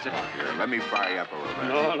gal, Louisa? Here, let me fry you up a little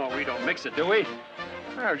bit. No, we don't mix it, do we?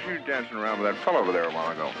 Oh, she was dancing around with that fellow over there a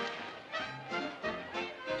while ago.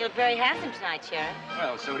 You look very handsome tonight, Sheriff.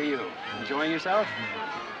 Well, so do you. Enjoying yourself?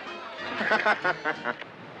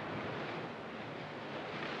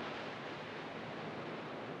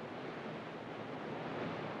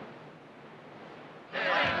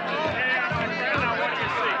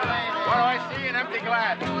 What do I see? An empty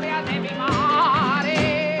glass.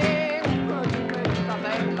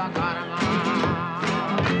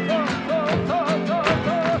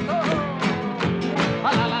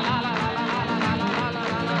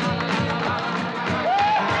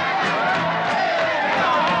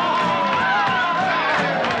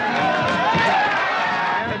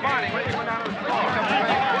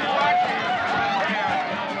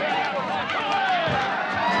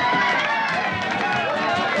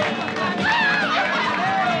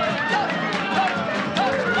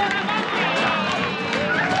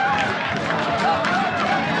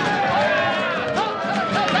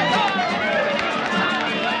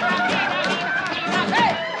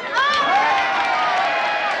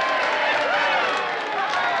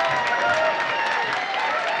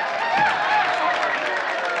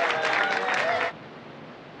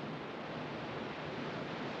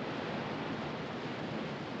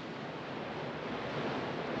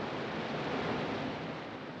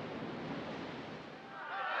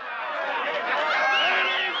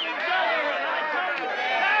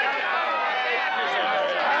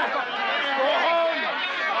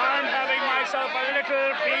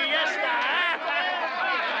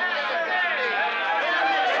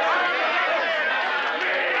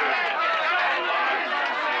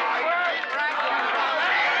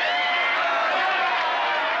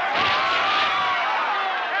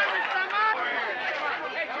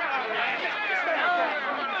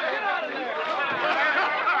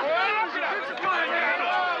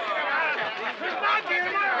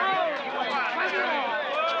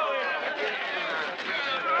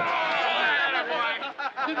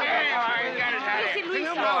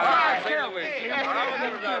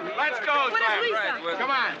 Let's go, Louisa?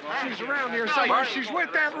 Come on. She's around here somewhere. She's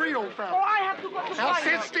with that real fella. Oh, I have to go to Now find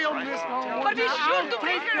sit her. still, Miss Longworth. But be sure to Take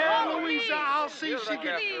take her care of home, Louisa. please. I'll see she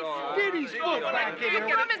gets Diddy's foot back in You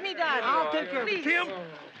here. promised me that. I'll take care of it. Please. Tim,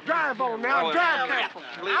 drive on now. Drive careful.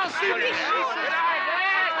 I'll see Miss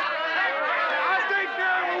I'll take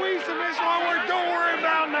care of Louisa, Miss Longworth. Don't worry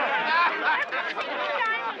about nothing.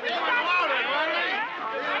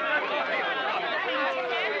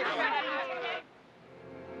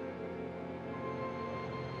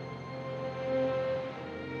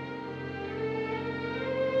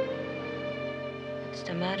 What's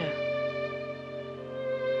the matter?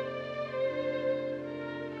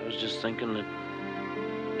 was just thinking that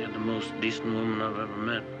you're the most decent woman I've ever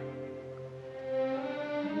met.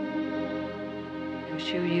 I'm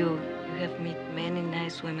sure you have met many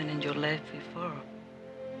nice women in your life before.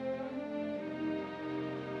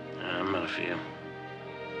 I met a few.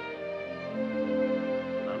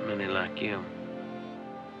 Not many like you.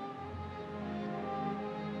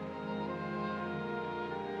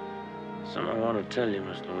 Something I want to tell you,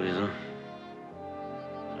 Miss Louisa.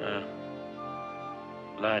 I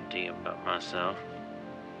lied to you about myself.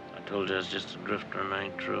 I told you I was just a drifter, and that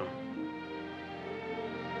ain't true.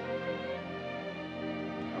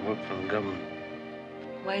 I work for the government.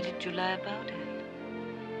 Why did you lie about it?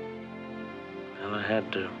 Well, I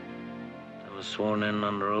had to. I was sworn in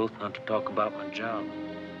under oath not to talk about my job.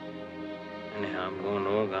 Anyhow, I'm going to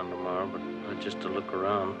Oregon tomorrow, but not just to look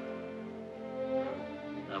around.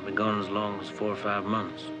 I'll be gone as long as 4 or 5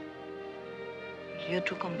 months. You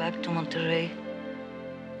to come back to Monterey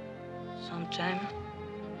sometime?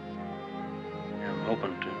 Yeah, I'm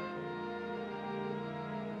hoping to.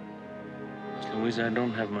 Miss Louisa, I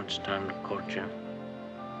don't have much time to court you.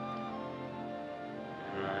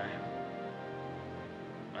 And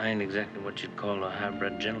I ain't exactly what you'd call a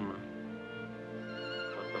high-bred gentleman.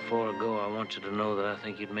 But before I go, I want you to know that I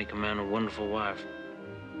think you'd make a man a wonderful wife.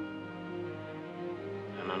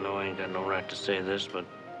 And I know I ain't got no right to say this, but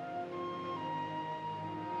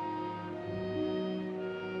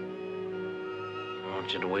I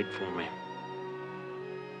want you to wait for me.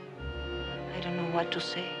 I don't know what to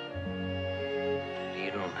say.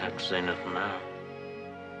 You don't have to say nothing now.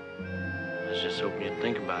 I was just hoping you'd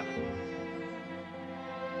think about it.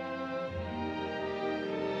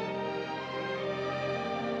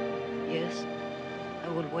 Yes, I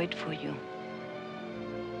will wait for you.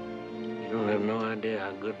 You don't have no idea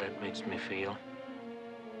how good that makes me feel.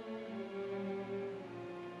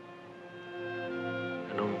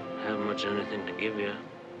 I don't have much anything to give you.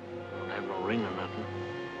 I don't have no ring or nothing.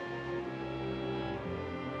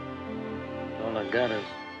 All I got is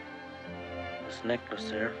this necklace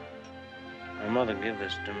here. My mother gave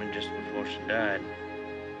this to me just before she died.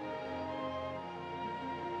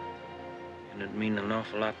 And it'd mean an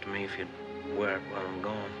awful lot to me if you'd wear it while I'm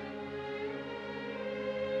gone.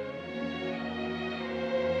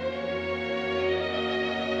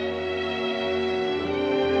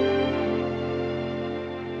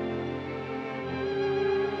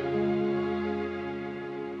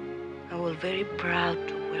 I was very proud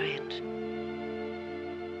to wear it.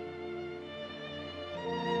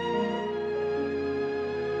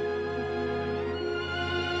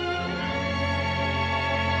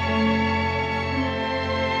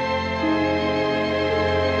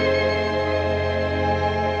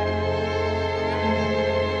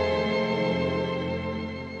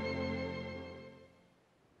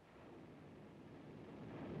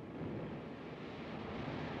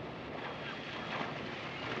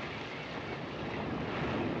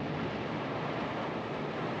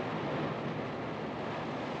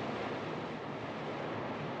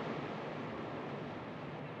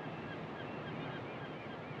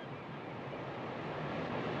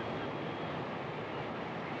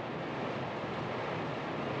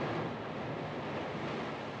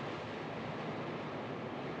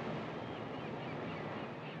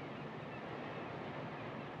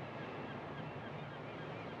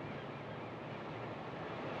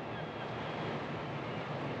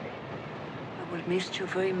 I will miss you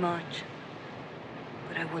very much,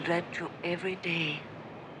 but I will write you every day.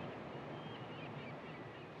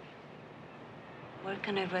 Where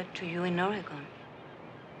can I write to you in Oregon?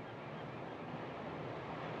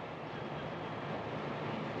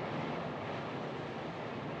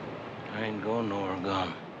 I ain't going to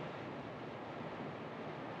Oregon.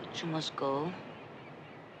 But you must go.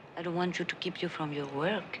 I don't want you to keep you from your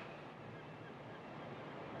work.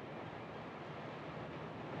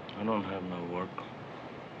 I don't have no work.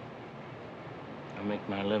 I make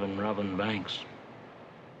my living robbing banks.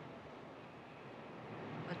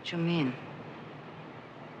 What you mean?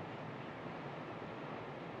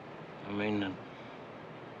 I mean that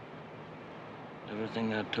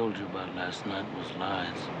everything I told you about last night was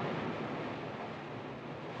lies.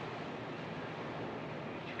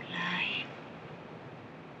 You lie.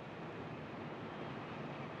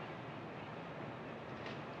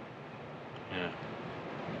 Yeah.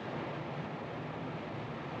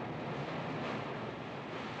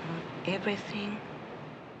 Everything?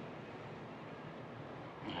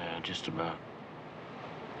 Yeah, just about.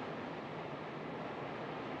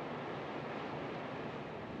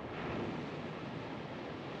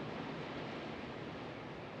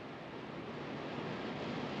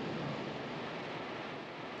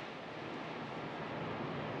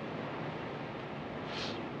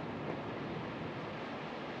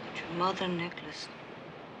 mother necklace.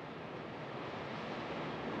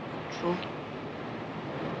 True?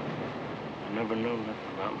 I never knew nothing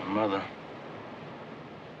about my mother.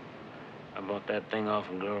 I bought that thing off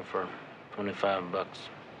a girl for 25 bucks.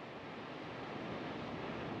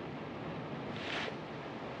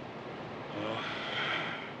 Well,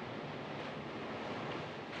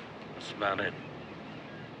 that's about it.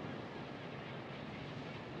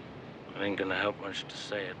 It ain't gonna help much to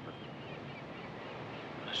say it, but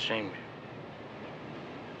I shamed you.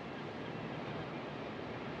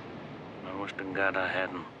 I wish to God I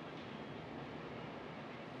hadn't.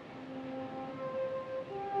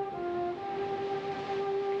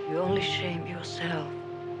 You only shame yourself.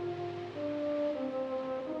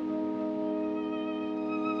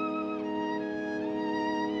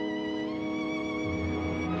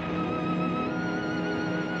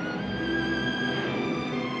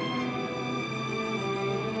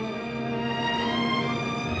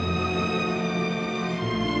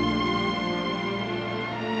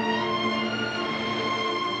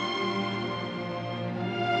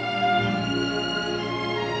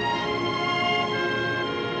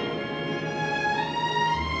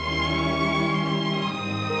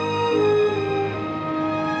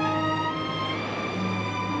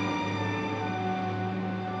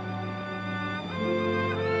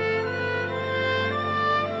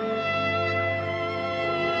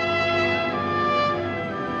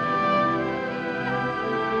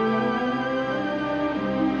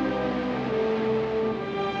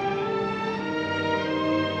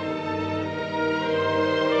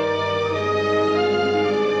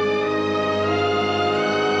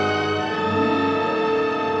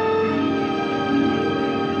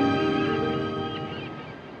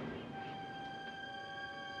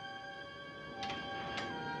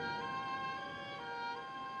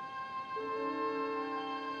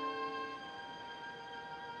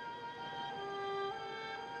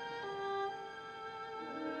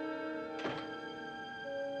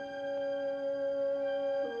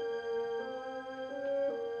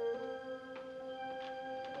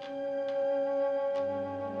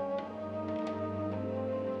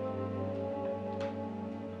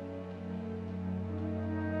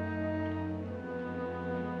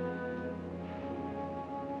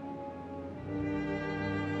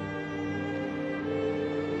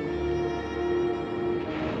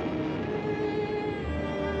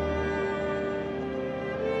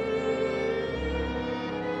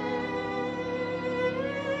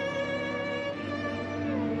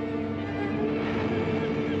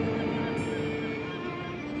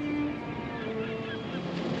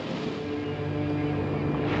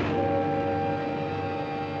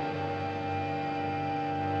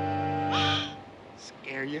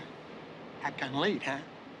 Scare you? That kind of late, huh?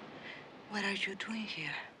 What are you doing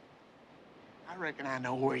here? I reckon I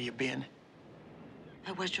know where you've been.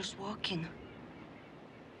 I was just walking.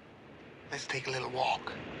 Let's take a little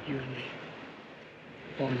walk, you and me.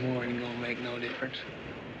 One more ain't gonna make no difference.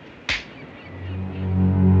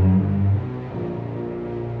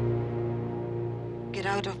 Get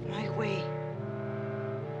out of my way.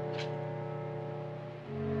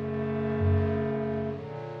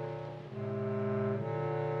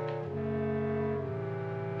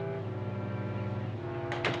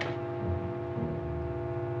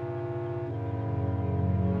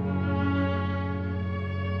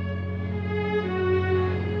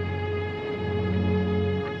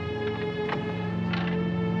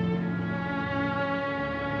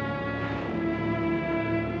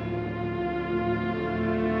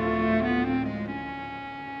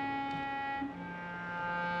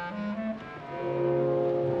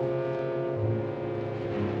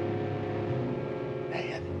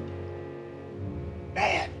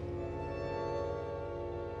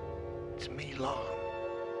 It's me, Lon.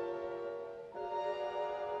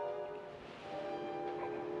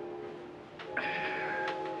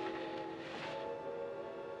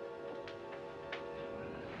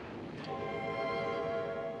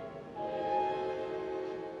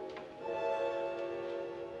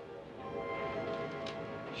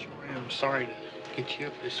 Sure am sorry to get you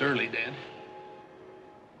up this early, Dad.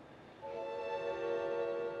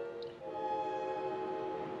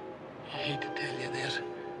 I hate to tell you this.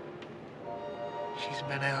 She's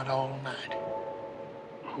been out all night.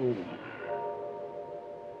 Who?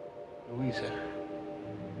 Louisa,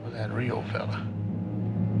 with that Rio fella.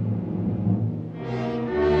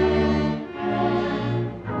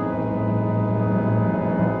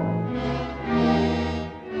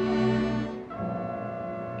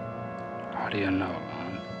 How do you know,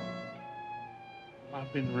 Lon?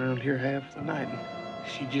 I've been around here half the night, and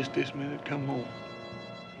she just this minute come home.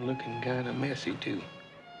 Looking kind of messy, too.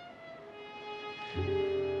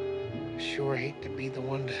 sure hate to be the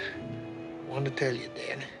one to tell you,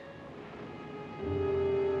 Dad.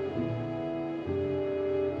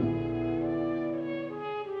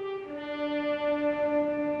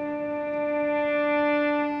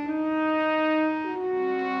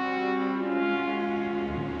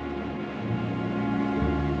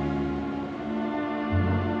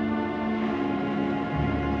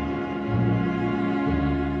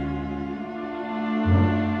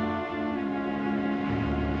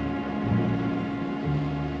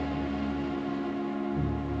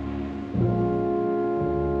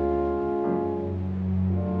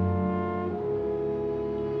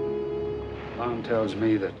 Tells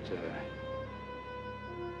me that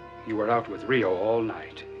you were out with Rio all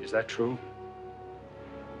night. Is that true?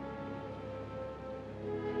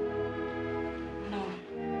 No.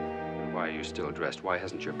 Why are you still dressed? Why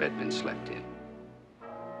hasn't your bed been slept in?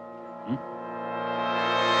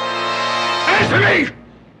 Answer me!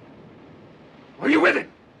 Were you with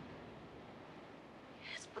him?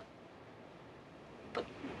 Yes,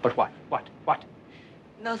 But what? What?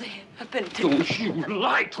 Nothing happened to Don't you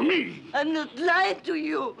lie to me! I'm not lying to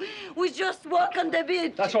you. We just walk on the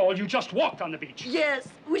beach. That's all? You just walked on the beach? Yes,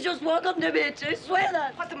 we just walk on the beach. I swear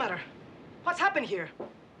that. What's the matter? What's happened here?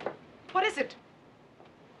 What is it?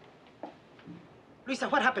 Louisa,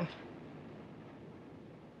 what happened?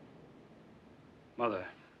 Mother,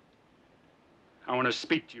 I want to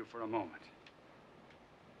speak to you for a moment.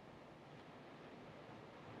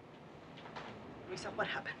 Louisa, what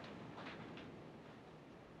happened?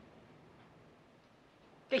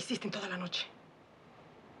 ¿Qué hiciste en toda la noche?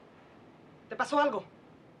 ¿Te pasó algo?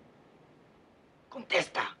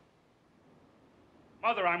 Contesta.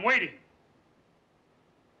 Mother, I'm waiting.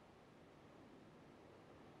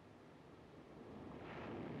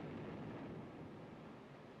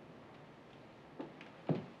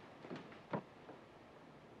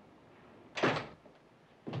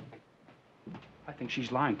 I think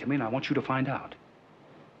she's lying to me, and I want you to find out.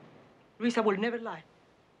 Louisa will never lie.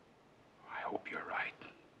 I hope you're right.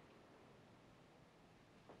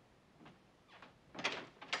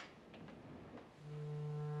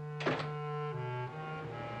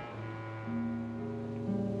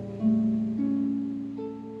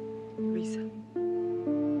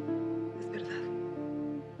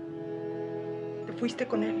 ¿Fuiste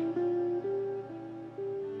con él?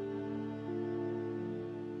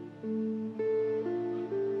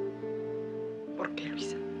 ¿Por qué,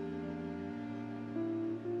 Luisa?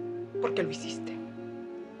 ¿Por qué lo hiciste?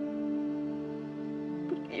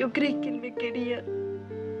 Porque yo creí que él me quería.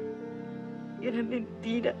 Y era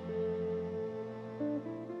mentira.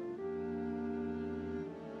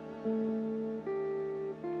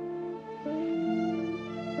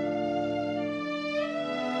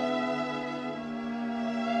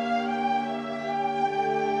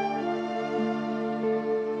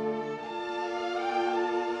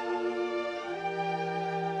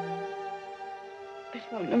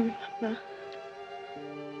 Perdóname, mamá.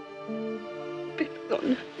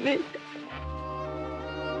 Perdóname.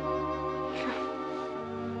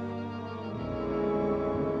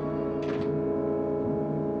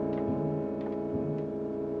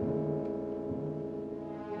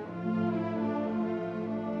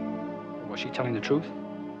 Was she telling the truth?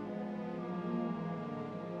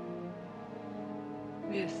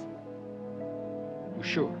 Yes. You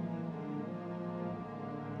sure?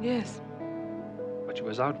 Yes. But you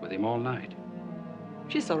was out with him all night.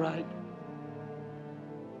 She's all right.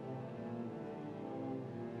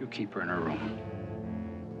 You keep her in her room.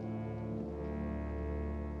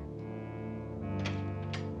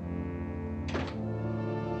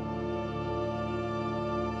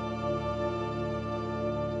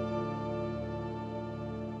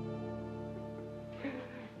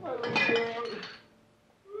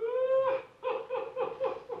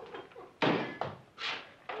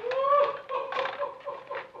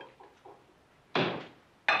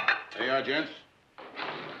 Gents.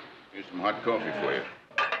 Here's some hot coffee for you.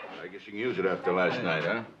 I guess you can use it after last night,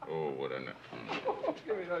 huh? Oh, what a night.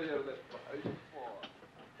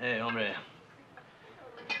 Hey, hombre.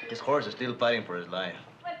 His horse is still fighting for his life.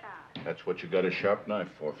 That's what you got a sharp knife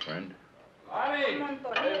for, friend. Barney!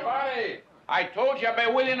 Hey, Barney! I told you I'd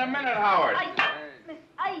be with you in a minute, Howard.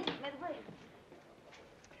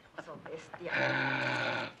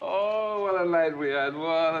 Oh, what a night we had.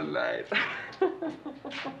 What a night.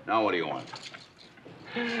 Now what do you want?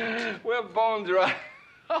 We're bone dry.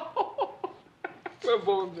 We're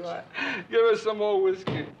bone dry. Give us some more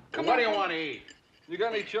whiskey. Come what do you want to eat? You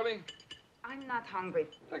got any chili? I'm not hungry.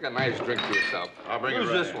 Take a nice drink to yourself. I'll bring Use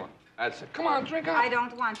it right this in. one. That's it. Come on, drink up. I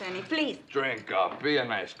don't want any, please. Drink up. Be a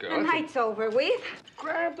nice girl. The night's over with.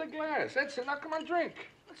 Grab the glass. That's it. Now, come on, drink.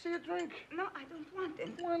 Let's see you drink. No, I don't want it.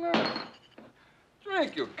 Why not?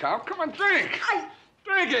 Drink, you cow. Come on, drink.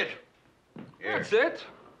 Drink it. Here. That's it.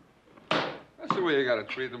 That's the way you gotta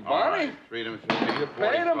treat them, Barney. Right. Treat them. You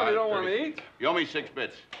paid them, but they don't want to eat. You owe me 6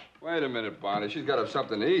 bits. Wait a minute, Barney. She's got to have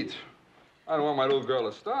something to eat. I don't want my little girl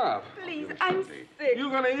to starve. Please, I'm sick. You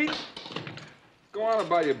gonna eat? Go on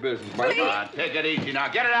about your business, Barney. Come on, take it easy now.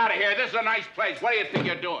 Get it out of here. This is a nice place. What do you think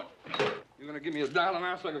you're doing? You're gonna give me $1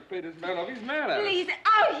 now so I can pay this man off? He's mad at us. Please,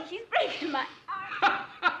 ow, he's breaking my arm.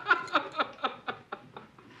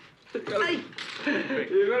 You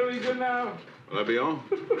gonna be good now? Will I be on?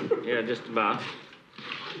 Yeah, just about.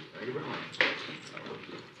 Thank you very much.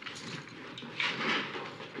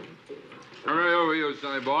 Hurry over, you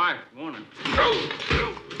sonny boy. Morning.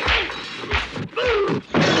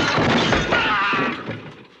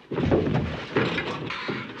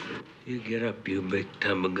 You get up, you big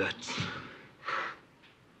tub of guts.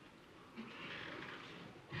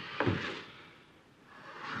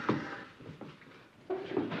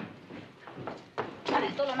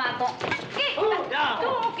 Esto lo mato. Quítate.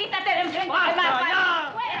 Tú, quítate de enfrente. Te mato.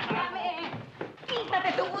 Suéltame.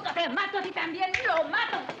 Quítate tú, te mato a ti también. Lo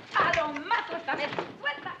mato. Lo mato esta vez.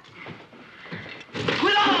 Suelta.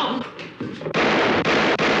 ¡Cuidado!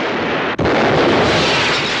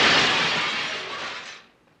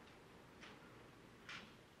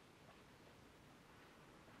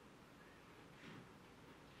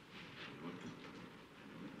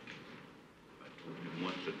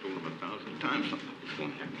 Once I told him 1,000 times something was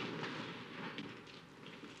going to happen.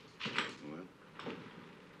 Well,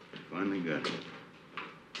 finally got it.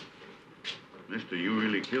 Mister, you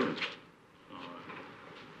really killed him.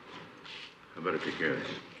 I better take care of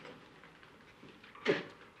this.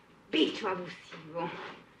 Bicho abusivo.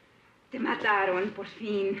 Te mataron, por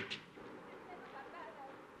fin.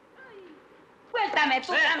 Suéltame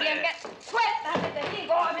tú también. Suéltame, te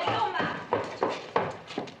digo. Me toma.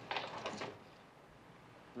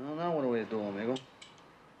 Well, now what do we do, amigo?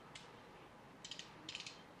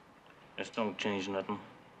 This don't change nothing.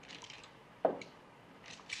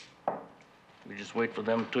 We just wait for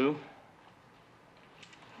them to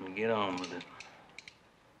and get on with it.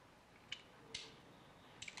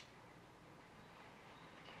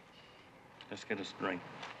 Let's get us a drink.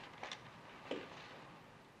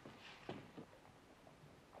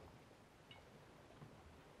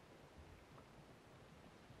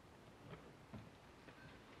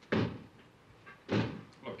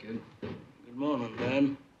 Hello, kid. Good morning,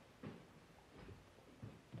 Dad.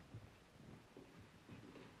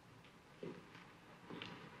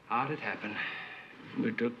 How'd it happen?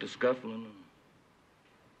 We took the scuffling and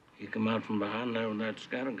he come out from behind there with that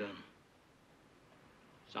scattergun.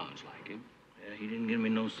 Sounds like him. Yeah, he didn't give me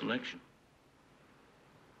no selection.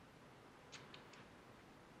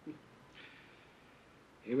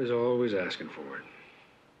 He was always asking for it.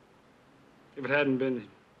 If it hadn't been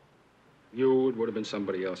you, it would have been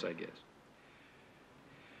somebody else, I guess.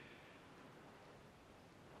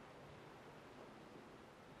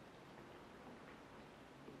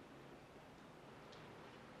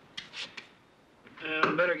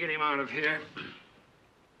 I better get him out of here.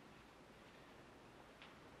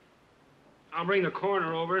 I'll bring the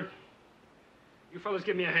coroner over. You fellas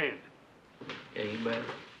give me a hand. Yeah, you bet.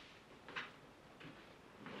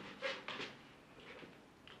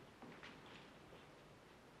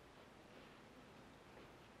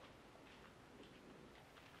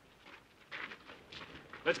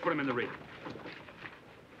 Let's put him in the rear.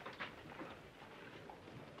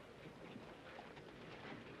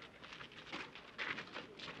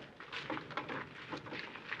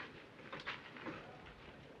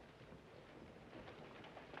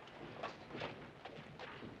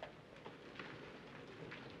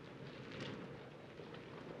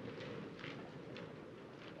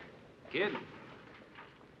 Kid,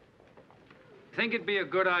 think it'd be a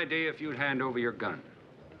good idea if you'd hand over your gun?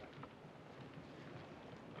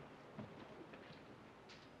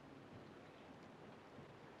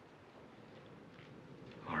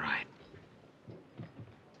 All right.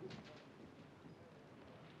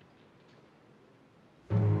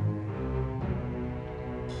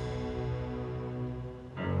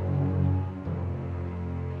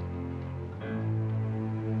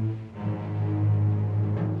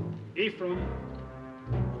 Ephraim.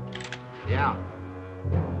 Yeah.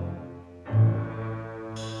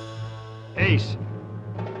 Ace.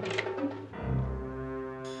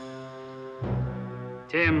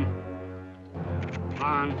 Tim.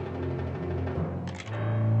 Lon.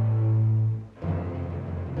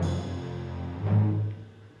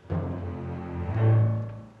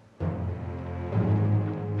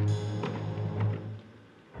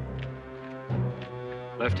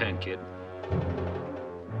 left hand, kid.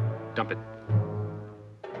 Dump it.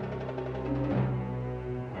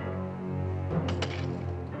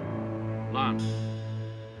 Lon.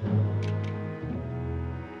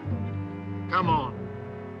 Come on.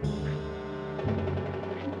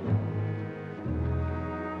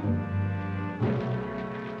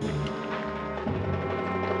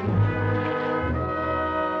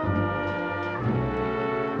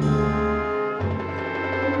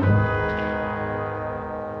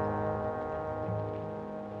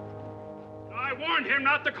 I warned him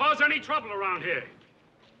not to cause any trouble around here.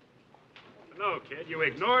 But no, kid, you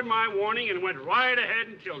ignored my warning and went right ahead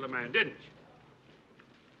and killed the man, didn't you?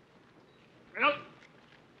 Well,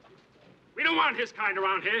 we don't want his kind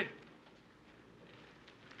around here.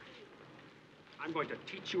 I'm going to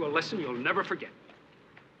teach you a lesson you'll never forget.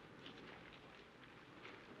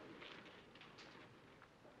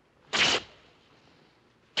 Now,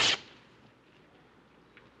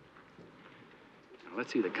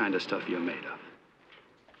 let's see the kind of stuff you're made of.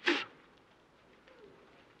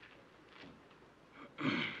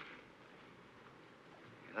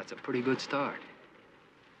 That's a pretty good start.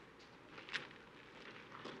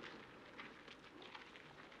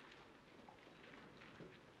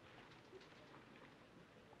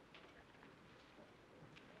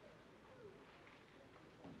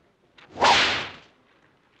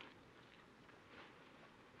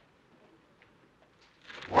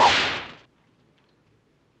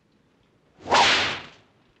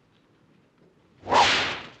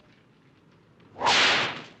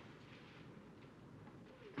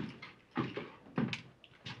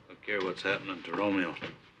 Care what's happening to Romeo.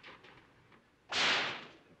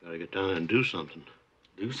 Gotta get down and do something.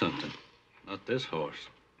 Do something. Not this horse.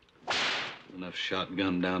 Enough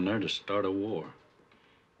shotgun down there to start a war.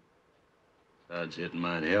 Besides, it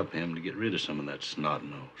might help him to get rid of some of that snot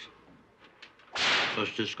nose.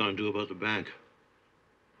 What's this gonna do about the bank?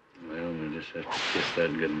 Well, we just have to kiss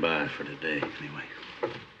that goodbye for today, anyway.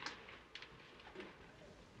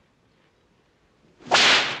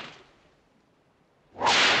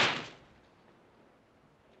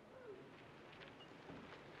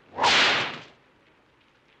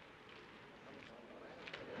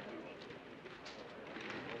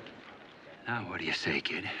 Now, what do you say,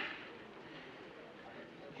 kid?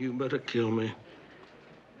 You better kill me.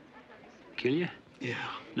 Kill you? Yeah.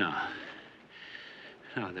 No.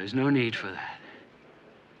 No, there's no need for that.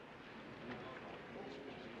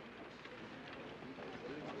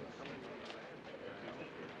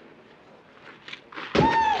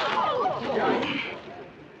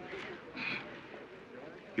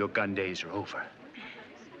 Your gun days are over.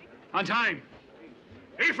 On time.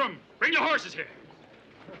 Ephraim, bring the horses here.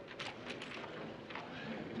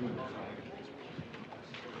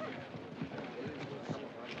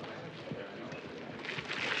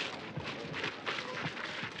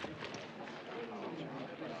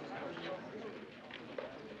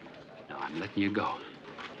 No, I'm letting you go.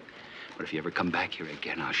 But if you ever come back here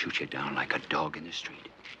again, I'll shoot you down like a dog in the street.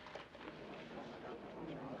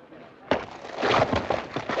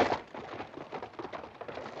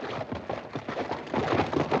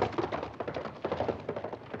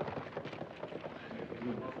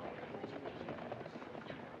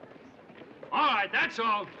 All right, that's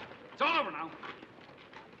all. It's all over now.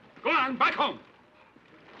 Go on, back home.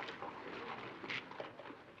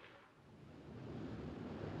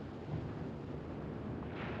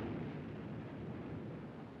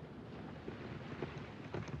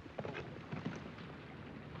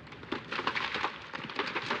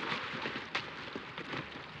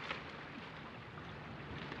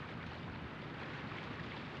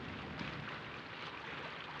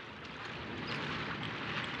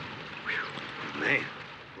 Man,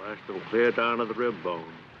 flashed them clear down to the rib bone.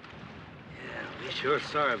 Yeah, we sure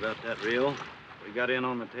sorry about that, Rio. We got in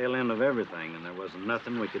on the tail end of everything, and there wasn't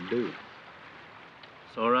nothing we could do.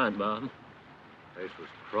 It's all right, Bob. The place was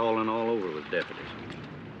crawling all over with deputies.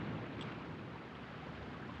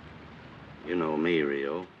 You know me,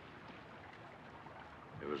 Rio. If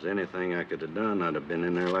there was anything I could have done, I'd have been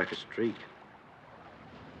in there like a streak.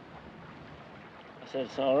 I said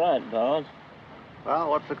it's all right, Bob. Well,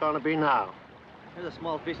 what's it gonna be now? There's a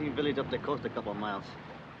small fishing village up the coast a couple of miles.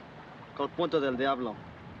 Called Punto del Diablo.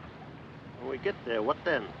 When we get there, what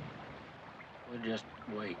then? We'll just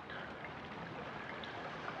wait.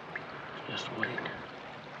 Just wait.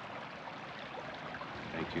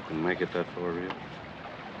 Think you can make it that far, Rio? Say,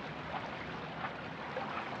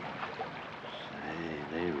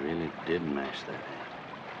 they really did mash that hand.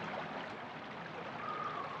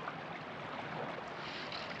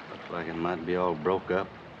 Looks like it might be all broke up.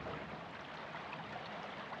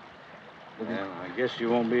 Well, I I guess you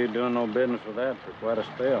won't be doing no business with that for quite a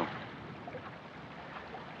spell.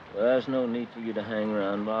 Well, there's no need for you to hang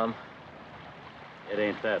around, Bob. It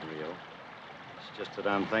ain't that, Rio. It's just that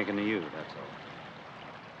I'm thinking of you, that's all.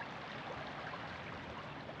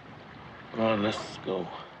 Come on, let's go.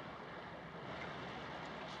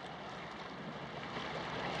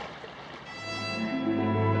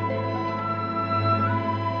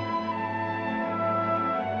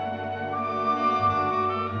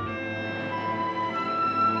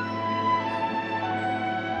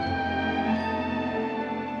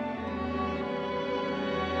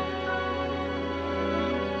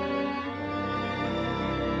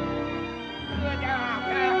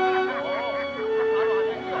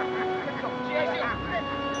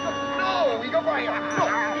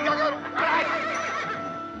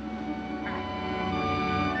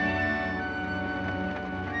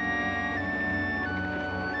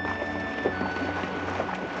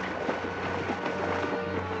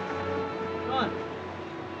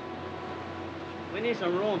 We need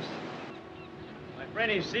some rooms. My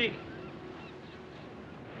friend is sick.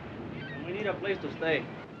 And we need a place to stay.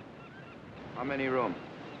 How many rooms?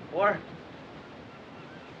 4.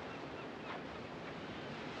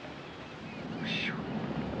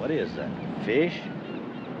 What is that? Fish?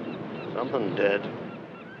 Something dead.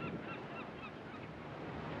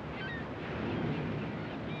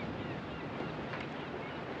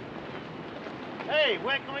 Hey,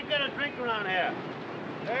 where can we get a drink around here?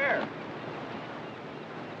 There.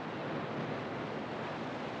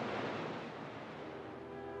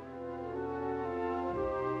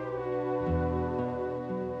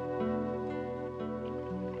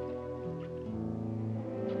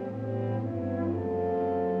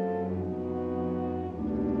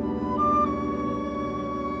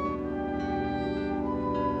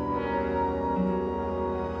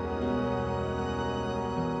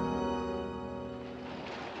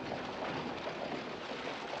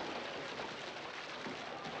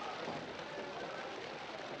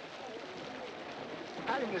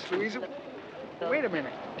 Hi, Miss Louisa. Wait a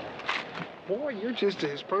minute. Boy, you're just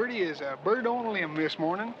as pretty as a bird on a limb this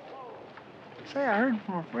morning. Say, I heard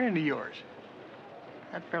from a friend of yours.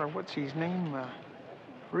 That fella, what's his name?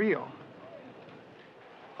 Rio.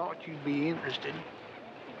 Thought you'd be interested.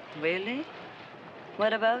 Really?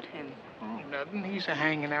 What about him? Oh, nothing. He's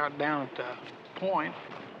hanging out down at the point,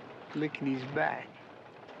 licking his back.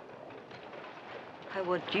 How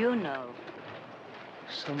would you know?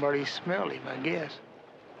 Somebody smelled him, I guess.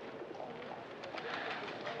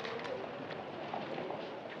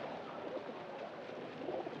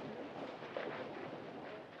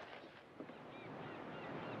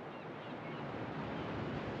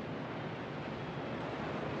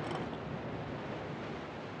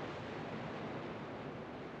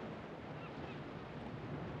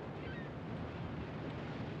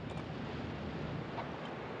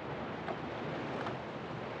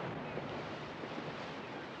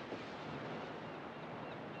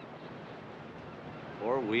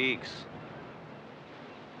 Weeks.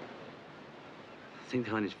 I think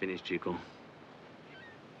the hunt is finished, Chico.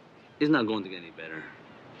 It's not going to get any better.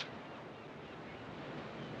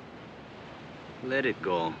 Let it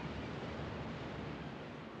go.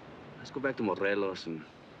 Let's go back to Morelos and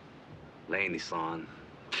lay in the sun.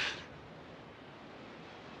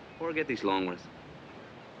 Or get these Longworth.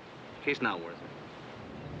 Case not worth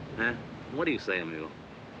it. Huh? What do you say, amigo?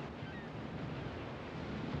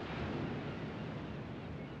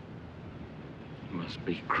 Must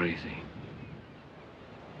be crazy.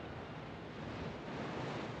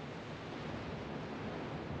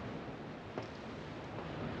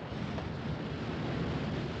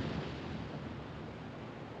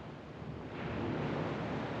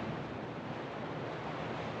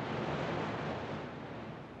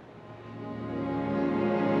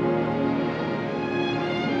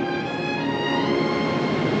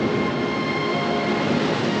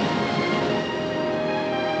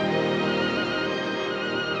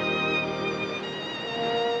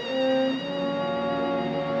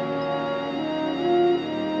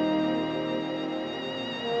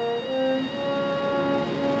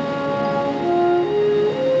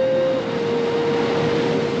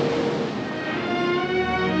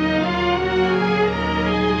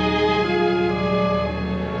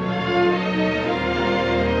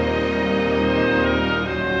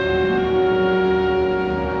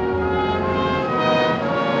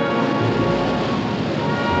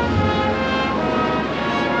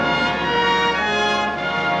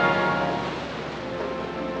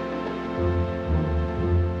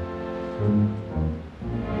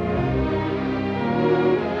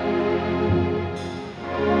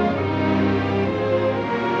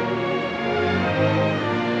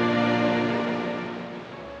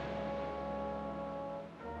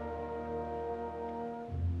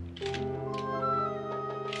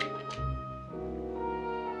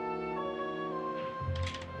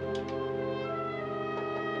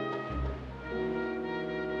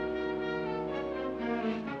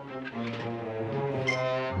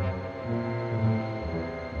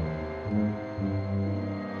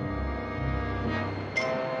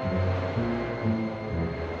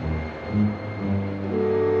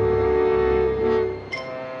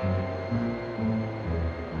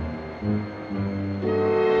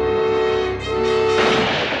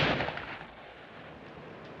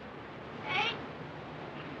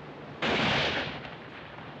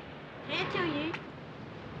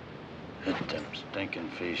 Get them stinking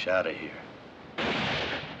fish out of here.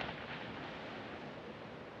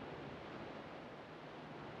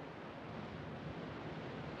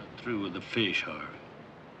 Not through with the fish, Harvey.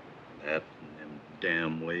 That and them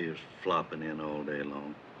damn waves flopping in all day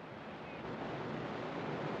long.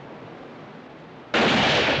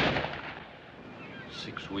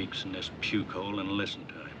 Six weeks in this puke hole and listen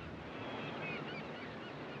to him.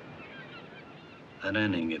 That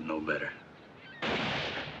end ain't getting no better.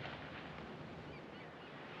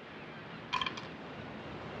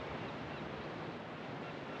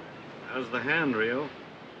 How's the hand, Rio?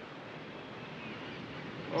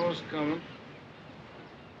 Oh, it's coming.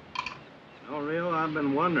 No, Rio, I've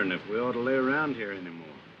been wondering if we ought to lay around here anymore.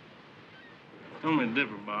 Tell me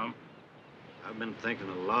different, Bob. I've been thinking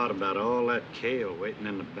a lot about all that kale waiting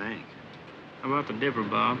in the bank. How about the dipper,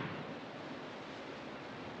 Bob?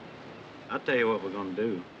 I'll tell you what we're gonna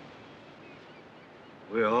do.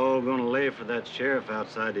 We're all gonna lay for that sheriff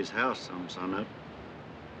outside his house some sunup.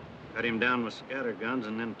 Cut him down with scatter guns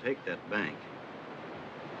and then take that bank.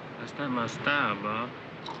 That's not my style, Bob.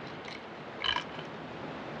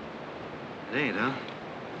 It ain't, huh?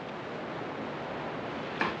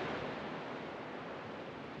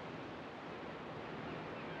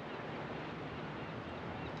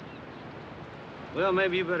 Well,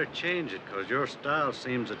 maybe you better change it, because your style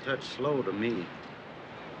seems a touch slow to me.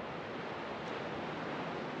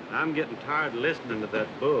 I'm getting tired of listening to that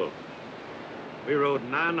bull. We rode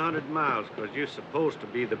 900 miles because you're supposed to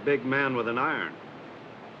be the big man with an iron.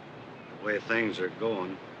 The way things are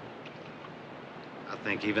going, I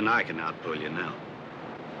think even I can outpull you now.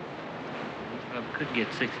 Bob could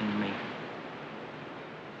get six into me.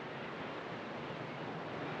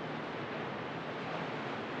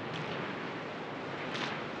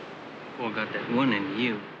 Boy, got that one in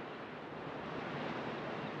you.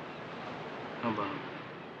 How about?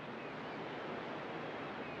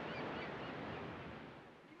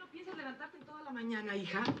 Levantarte en toda la mañana,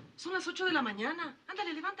 hija. Son las 8 de la mañana.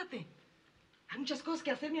 Ándale, levántate. Hay muchas cosas que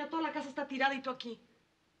hacer. Mira, toda la casa está tirada y tú aquí.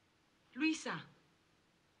 Luisa.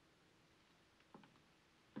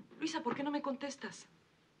 Luisa, ¿por qué no me contestas?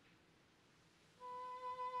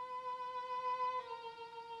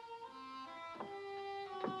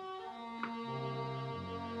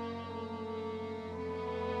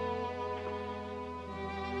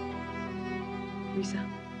 Luisa.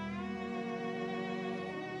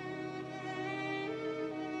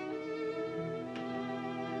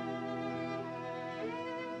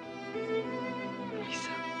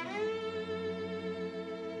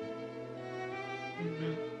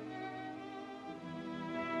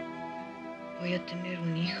 Voy a tener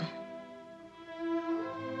un hijo.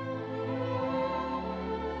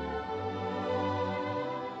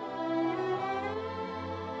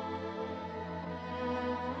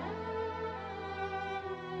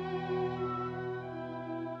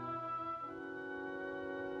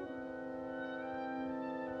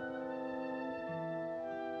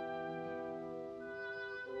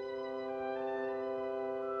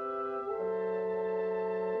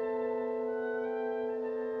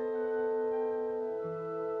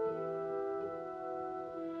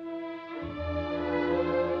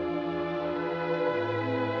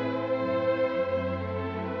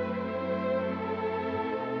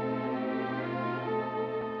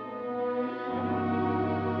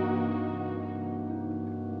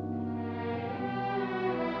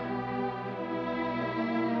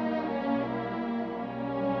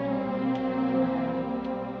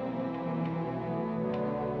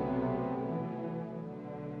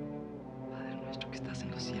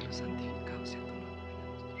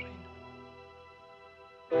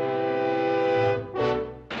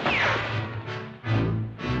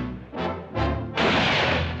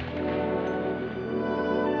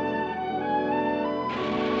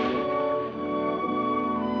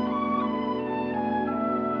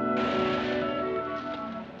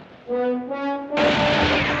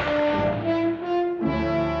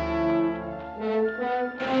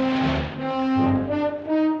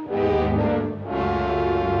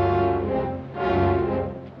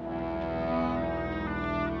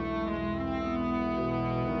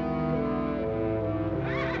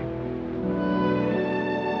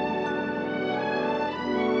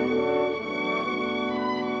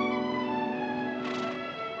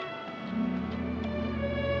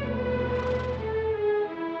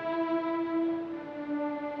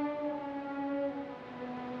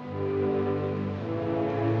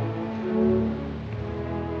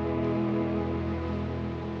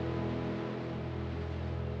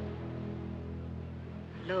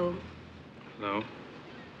 Hello. Hello.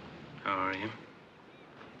 How are you?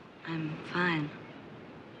 I'm fine.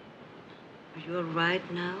 Are you all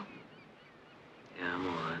right now? Yeah, I'm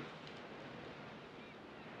all right.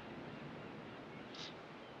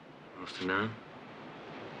 Want to sit down?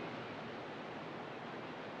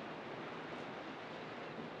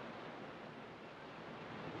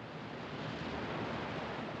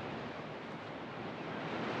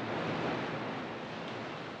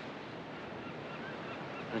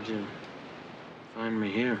 How'd you find me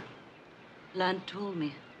here? Lan told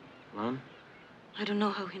me. Lon? I don't know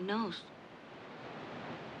how he knows.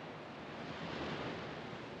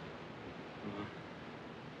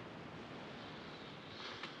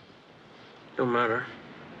 Don't matter.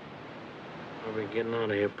 I'll be getting out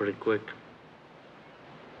of here pretty quick.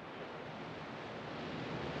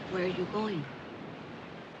 Where are you going?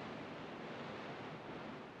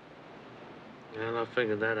 Well, I'll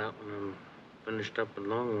figure that out when I'm finished up at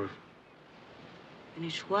Longworth.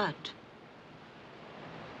 Finish what?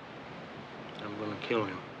 I'm gonna kill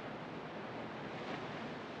him.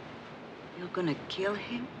 You're gonna kill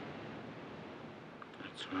him?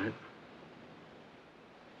 That's right.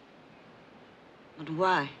 But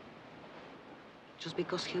why? Just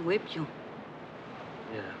because he whipped you?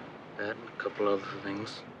 Yeah, that and a couple other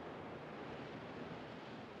things.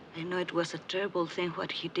 I know it was a terrible thing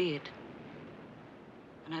what he did.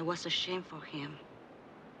 And I was ashamed for him.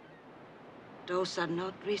 Those are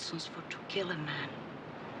not reasons for to kill a man.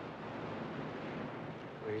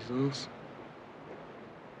 Reasons?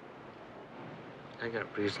 I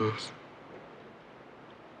got reasons.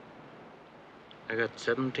 I got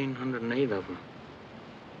 1,708 of them.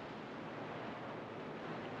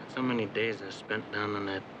 That's how many days I spent down in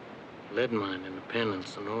that lead mine in the pen in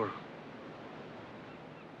Sonora.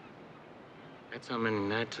 That's how many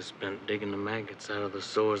nights I spent digging the maggots out of the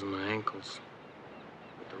sores in my ankles,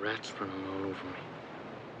 with the rats running all over me.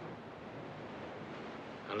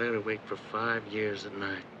 I lay awake for 5 years at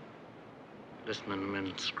night, listening to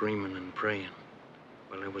men screaming and praying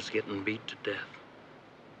while I was getting beat to death.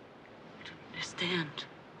 I don't understand.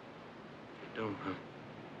 You don't, huh?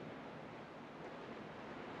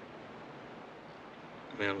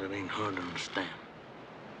 Well, it ain't hard to understand.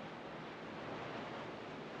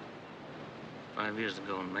 5 years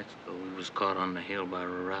ago in Mexico, we was caught on the hill by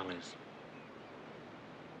rurales.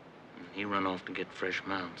 And he run off to get fresh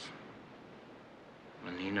mounts.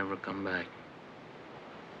 And he never come back.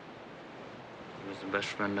 He was the best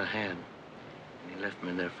friend I had. And he left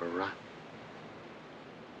me there for rot.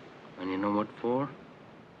 And you know what for?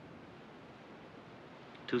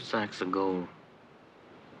 2 sacks of gold.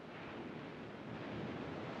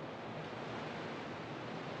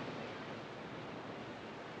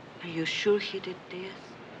 Are you sure he did this?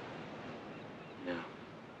 Yeah.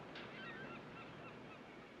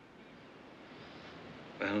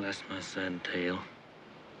 Well, that's my sad tale.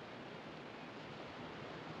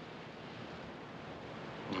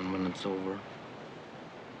 And when it's over,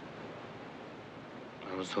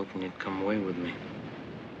 I was hoping you'd come away with me.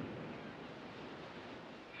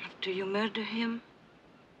 After you murder him?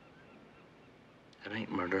 That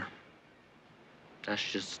ain't murder. That's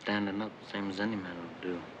just standing up, same as any man would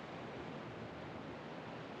do.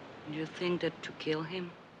 You think that to kill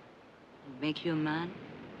him would make you a man?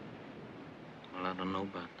 Well, I don't know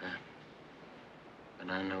about that. But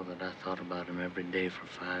I know that I thought about him every day for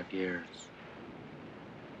 5 years.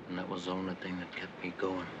 And that was the only thing that kept me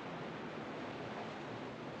going.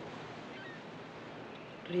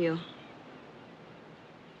 Rio,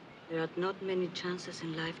 there are not many chances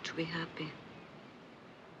in life to be happy.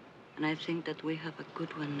 And I think that we have a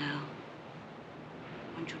good one now.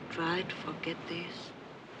 Won't you try to forget this?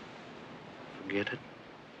 Forget it?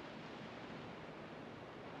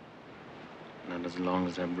 Not as long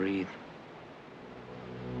as I breathe.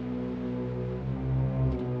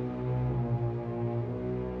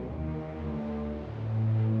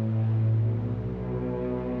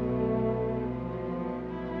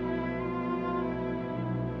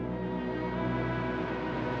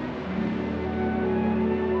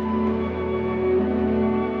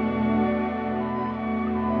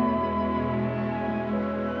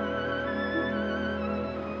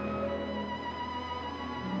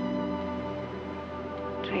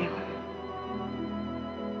 Rio.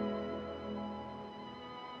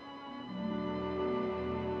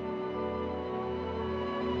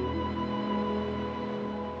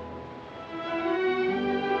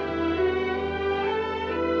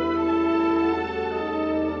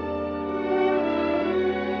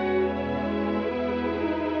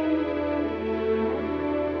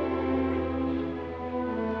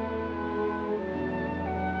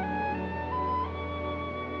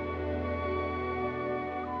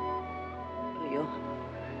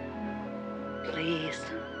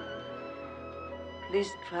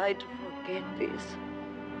 Please try to forget this.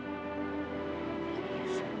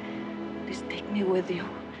 Please. Please take me with you.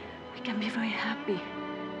 We can be very happy.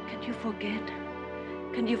 Can you forget?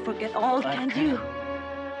 Can you forget all? Can you?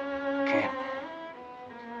 I can't.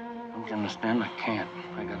 Don't you understand? I can't.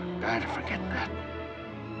 I gotta die to forget that.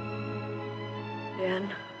 Then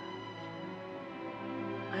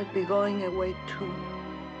I'll be going away too.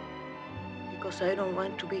 Because I don't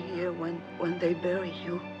want to be here when they bury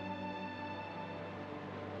you.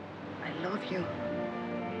 I love you.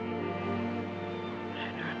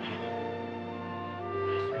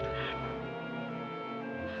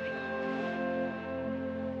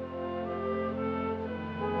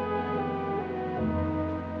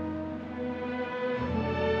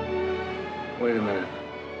 Wait a minute.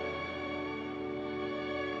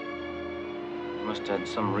 You must have had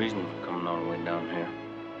some reason for coming all the way down here.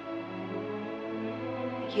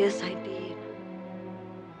 Yes, I did.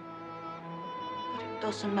 But it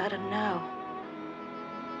doesn't matter now.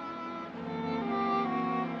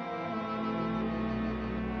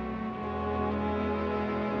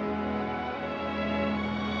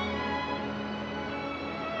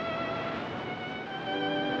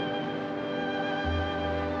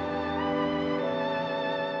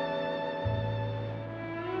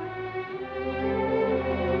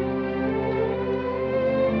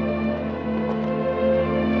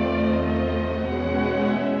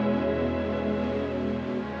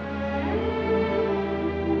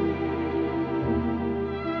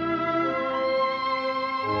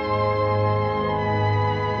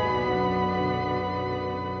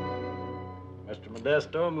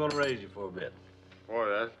 Modesto, I'm gonna raise you for a bit.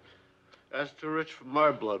 Boy, that's too rich for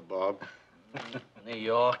my blood, Bob. New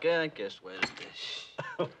York, I guess where it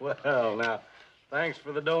is. Well, now, thanks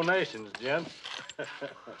for the donations, gents.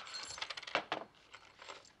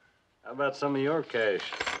 How about some of your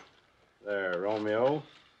cash? There, Romeo.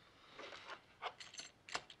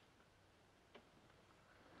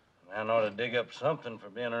 Man ought to dig up something for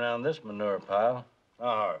being around this manure pile.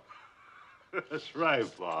 Oh, That's right,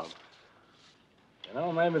 Bob. you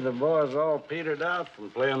know, maybe the boys all petered out from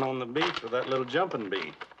playing on the beach with that little jumping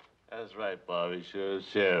bee. That's right, Bob. He sure is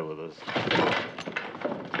sharing with us.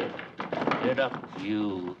 Get up,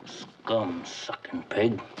 you scum-sucking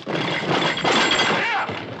pig.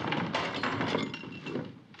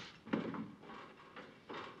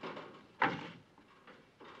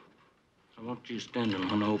 I want you standing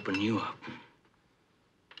when I open you up.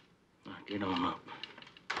 Now, get on up.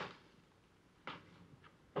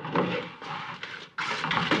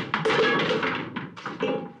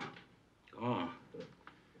 Go on.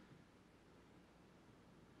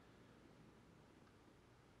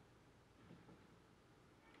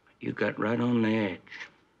 You got right on the edge.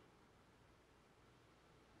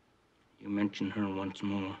 You mention her once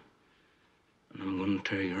more, and I'm going to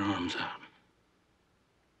tear your arms out.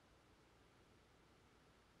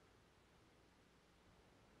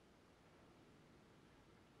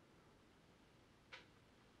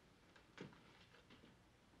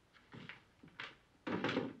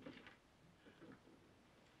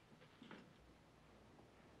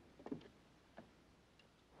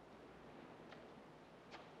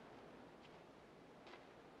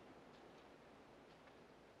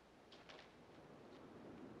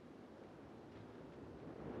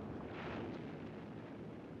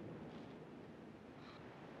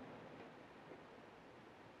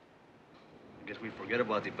 I guess we forget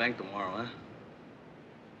about the bank tomorrow, huh?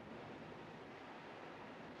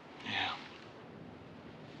 Yeah.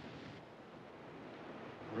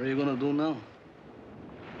 What are you gonna do now?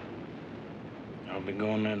 I'll be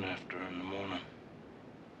going in after her in the morning.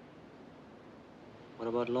 What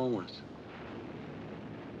about Longworth?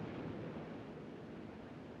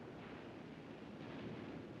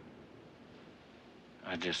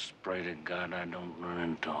 I just pray to God I don't run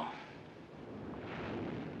into him.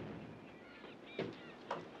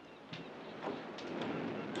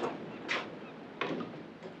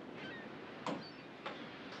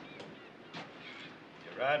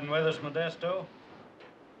 You riding with us, Modesto?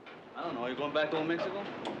 I don't know. Are you going back to old Mexico?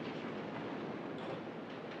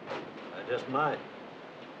 I just might.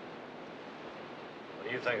 What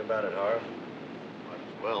do you think about it, Harv? Might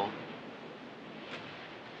as well.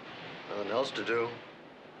 Nothing else to do.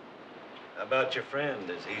 How about your friend?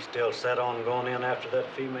 Is he still set on going in after that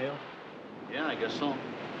female? Yeah, I guess so.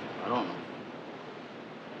 I don't know.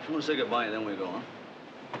 If you want to say goodbye, then we go, huh?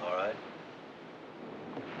 All right.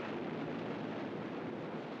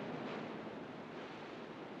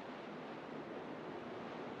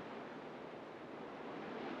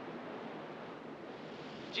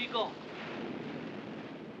 Chico.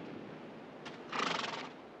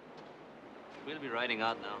 We'll be riding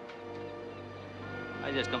out now.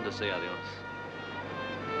 I just come to say adios.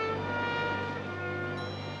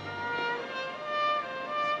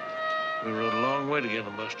 We rode a long way together,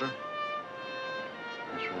 Buster.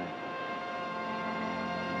 That's right.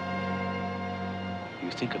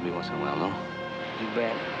 You think of me once in a while, no? You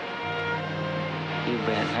bet. You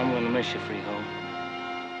bet. I'm gonna miss you, Freehold.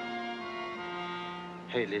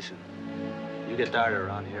 Hey, listen. You get tired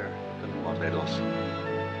around here, come to Morelos.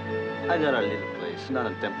 I got a little place, not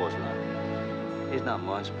in Tempo's lot. It's not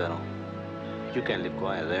much, but you can live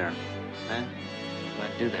quiet there, eh?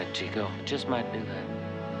 Might do that, Chico. Just might do that.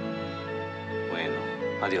 Bueno.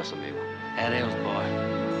 Adios, amigo. Adios, boy.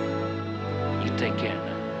 You take care now.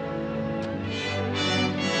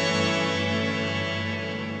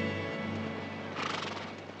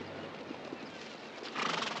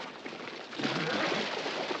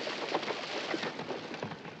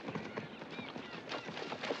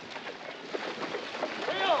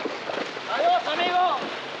 Adiós, amigo.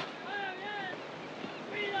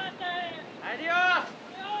 Cuídate. Adiós.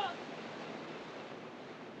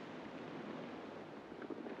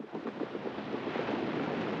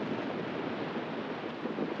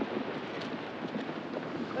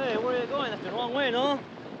 Hey, where are you going? That's the wrong way, no?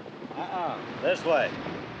 This way.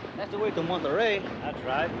 That's the way to Monterrey. That's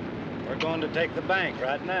right. We're going to take the bank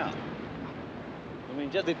right now. You mean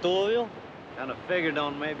just the two of you? Kind of figured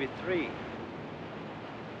on maybe 3.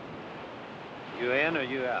 You in or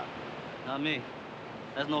you out? Not me.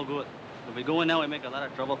 That's no good. If we go in now, we make a lot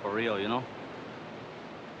of trouble for Rio, you know?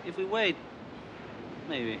 If we wait,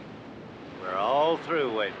 maybe. We're all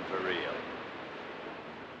through waiting for Rio.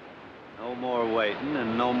 No more waiting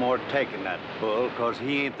and no more taking that bull, 'cause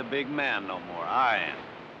he ain't the big man no more. I am.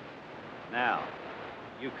 Now,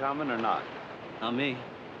 you coming or not? Not me.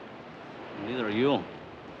 Neither are you.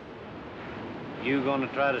 You gonna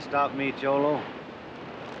try to stop me, Cholo?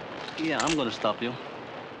 Yeah, I'm gonna stop you.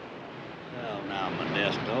 Well, now,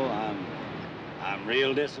 Modesto, I'm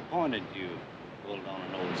real disappointed you pulled on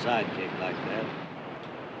an old sidekick like that.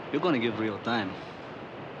 You're gonna give Rio time.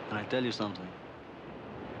 And I tell you something.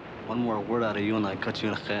 One more word out of you and I cut you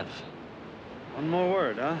in half. One more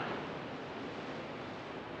word, huh?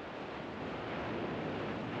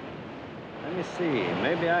 Let me see.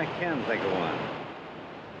 Maybe I can think of one.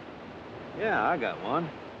 Yeah, I got one.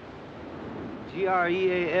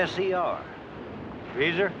 Greaser.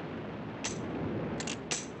 Greaser?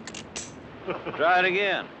 Try it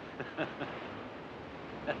again.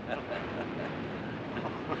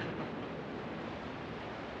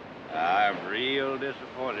 I'm real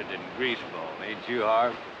disappointed in Greaseball, ain't you,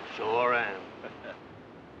 Harv? Sure am.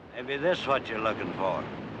 Maybe this is what you're looking for.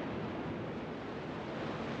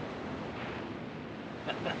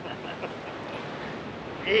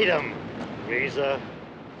 Eat 'em, Louisa.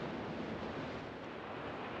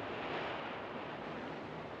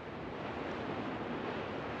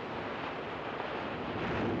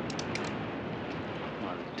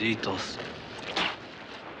 Malditos.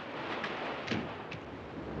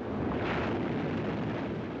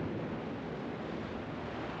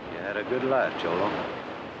 You had a good life, Cholo.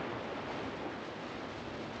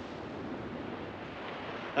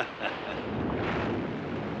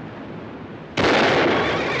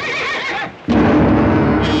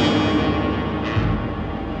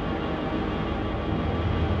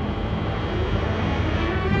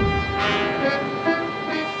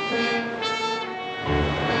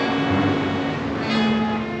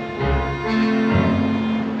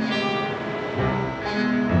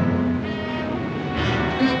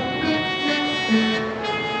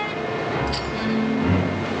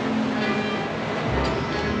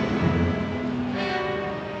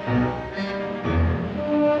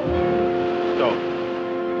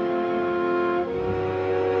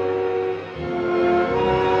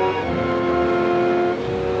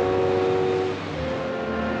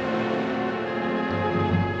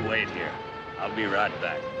 right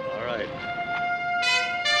back. All right.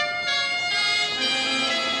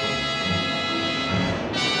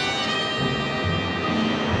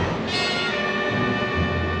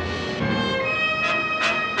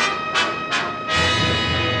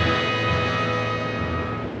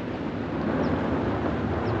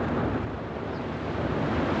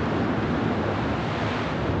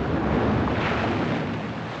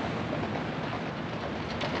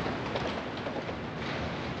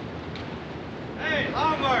 Hey,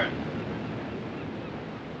 Longworth!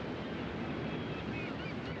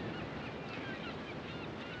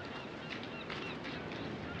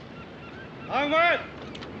 Longworth!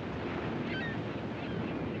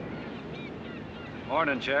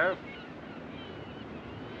 Morning, Sheriff.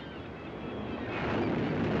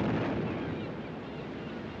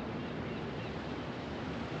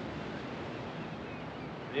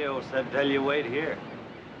 Rio said tell you wait here.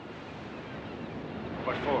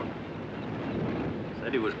 What for?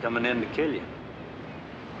 Said he was coming in to kill you.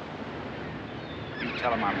 You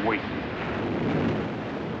tell him I'm waiting.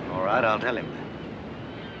 All right, I'll tell him that.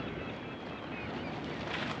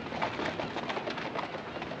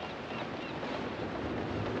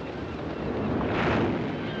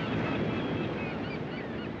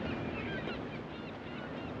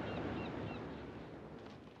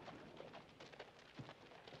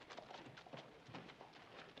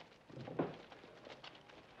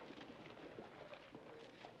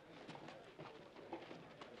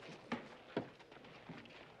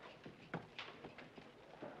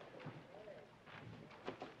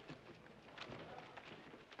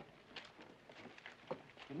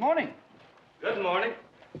 Good morning. Good morning.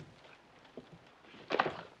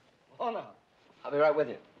 Oh, no. I'll be right with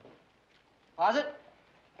you. Was it?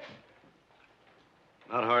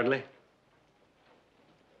 Not hardly.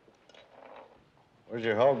 Where's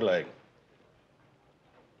your hog leg?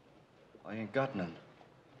 I ain't got none.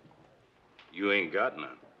 You ain't got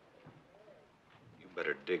none. You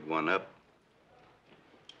better dig one up.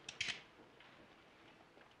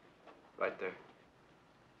 Right there.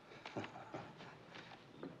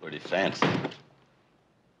 Pretty fancy.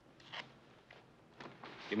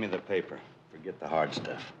 Give me the paper. Forget the hard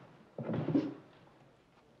stuff.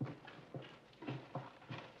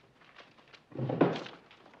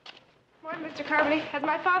 Morning, Mr. Carberly. Has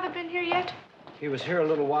my father been here yet? He was here a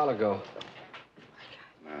little while ago.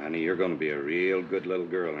 Now, honey, you're going to be a real good little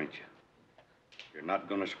girl, ain't you? You're not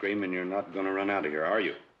going to scream and you're not going to run out of here, are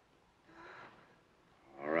you?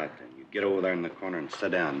 All right, then. You get over there in the corner and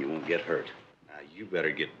sit down. You won't get hurt. Now, you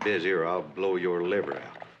better get busy or I'll blow your liver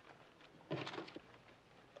out.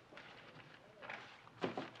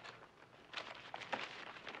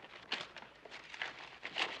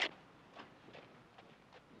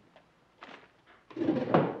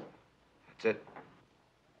 That's it.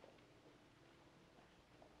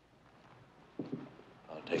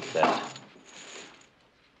 I'll take that.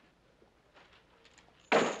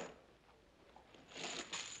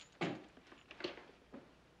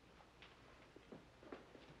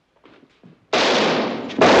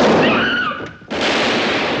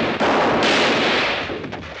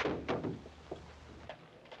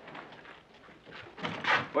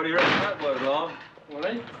 What do you reckon that was, Long? Well,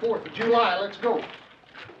 it ain't the 4th of July. Let's go.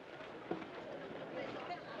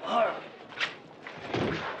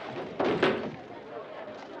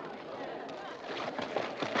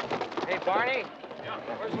 Hey, Barney. Yeah,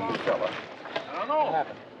 where's Long fella? I don't know. What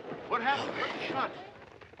happened? What happened? Where's the shot?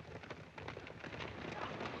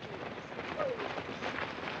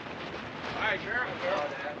 Hi, Sheriff.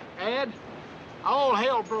 Ed, all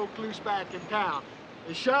hell broke loose back in town.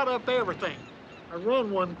 They shot up everything. I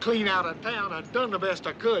run one clean out of town. I done the best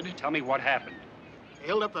I could. Tell me what happened. They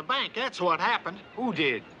held up the bank. That's what happened. Who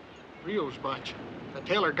did? Rio's bunch. The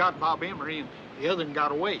teller got Bob Emery, and the other one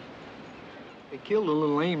got away. They killed the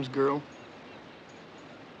little Ames girl.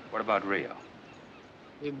 What about Rio?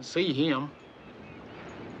 Didn't see him.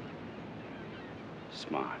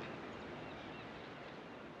 Smart.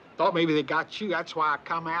 Thought maybe they got you. That's why I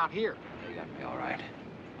come out here. They got me all right.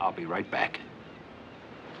 I'll be right back.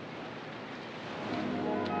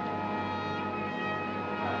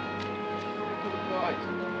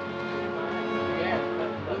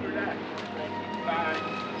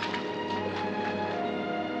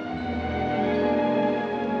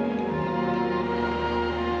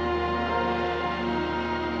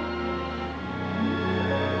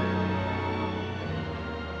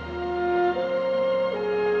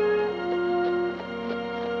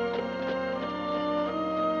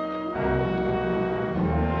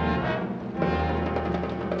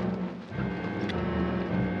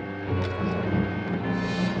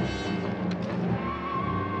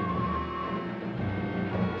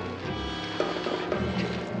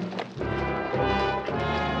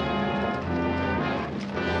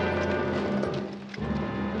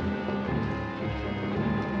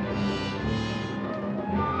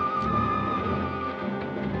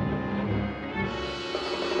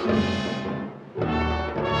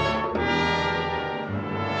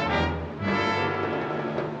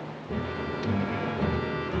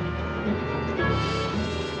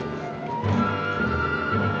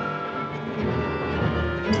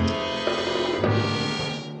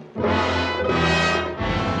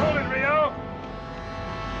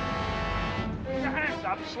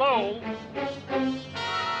 Slow.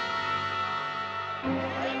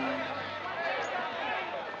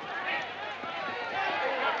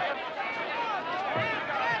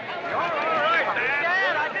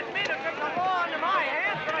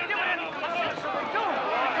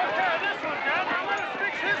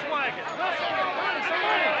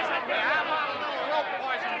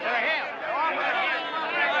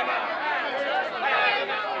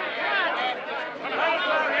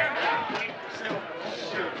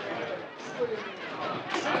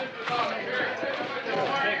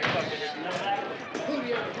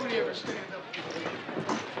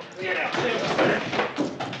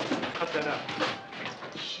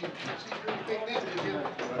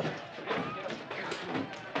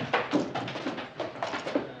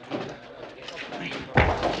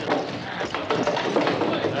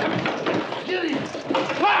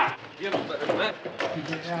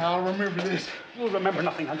 I'll remember this. You'll remember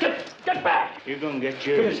nothing. Now get back! You're gonna get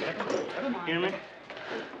yours. Hear me?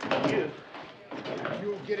 You.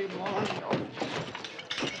 You'll get him, Lon.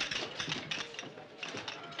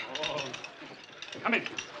 Oh. Come in.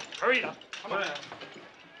 Hurry up. Come on.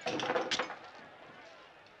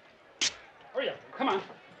 Hurry up. Come on.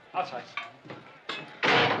 Outside.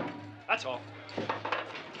 That's all.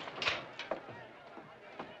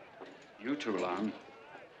 You too, Lon.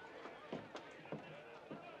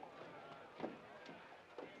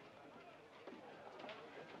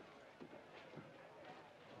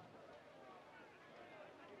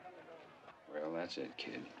 Well, that's it,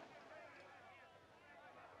 kid.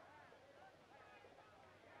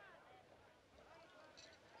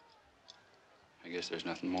 I guess there's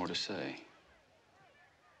nothing more to say.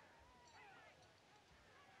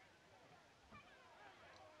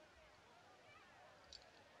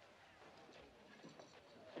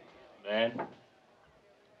 Dad?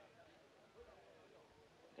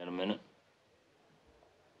 Got a minute?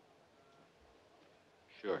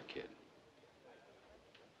 Sure, kid.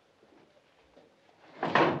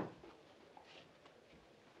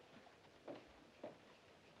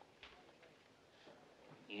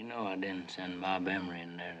 You know I didn't send Bob Emery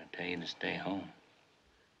in there to tell you to stay home.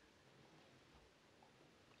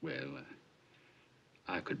 Well,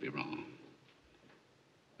 I could be wrong.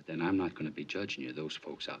 But then I'm not going to be judging you. Those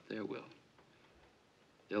folks out there will.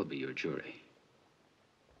 They'll be your jury.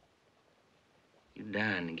 You're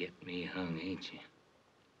dying to get me hung, ain't you?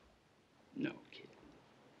 No, kid.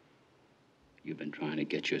 You've been trying to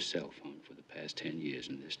get yourself hung for the past 10 years,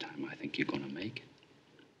 and this time I think you're going to make it.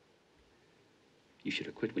 You should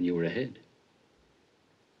have quit when you were ahead.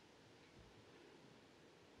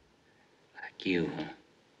 Like you, huh?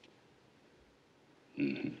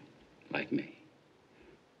 Mm-hmm. Like me.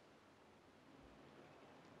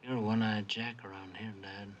 You're a one-eyed jack around here,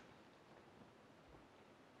 Dad.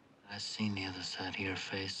 I seen the other side of your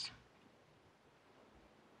face.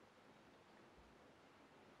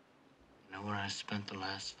 You know where I spent the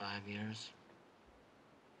last 5 years?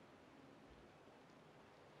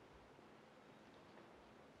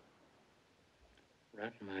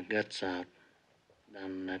 Rotting my guts out down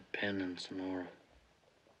in that pen in Sonora.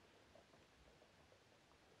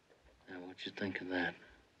 Now, what you think of that?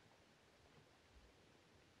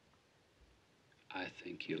 I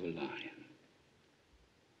think you're lying.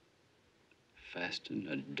 Faster than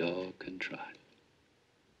a dog can trot.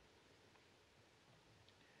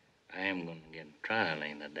 I am gonna get a trial,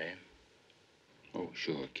 ain't I, Dad? Oh,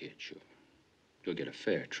 sure, kid, sure. You'll get a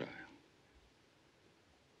fair trial.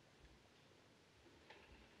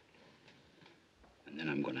 And then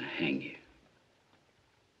I'm gonna hang you.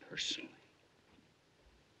 Personally.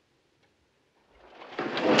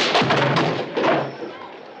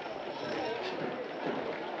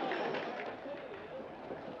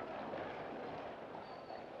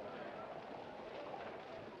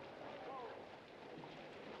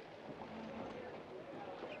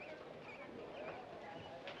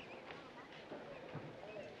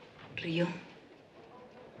 Rio, I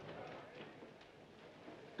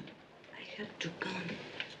have to come.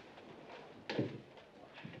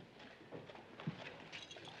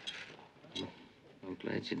 I'm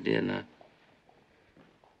glad you did. I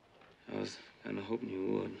was kind of hoping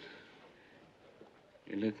you would.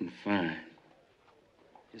 You're looking fine.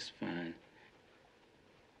 Just fine.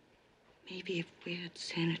 Maybe if we had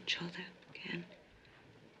seen each other again,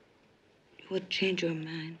 you would change your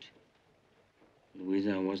mind.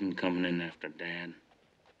 Louisa, I wasn't coming in after Dad.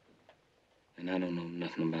 And I don't know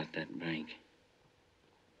nothing about that bank.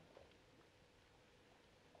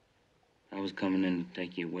 I was coming in to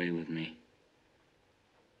take you away with me.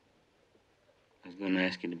 I was going to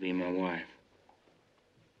ask you to be my wife.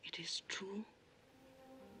 It is true.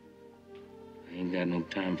 I ain't got no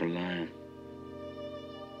time for lying.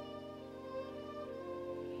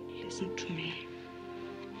 Listen to me.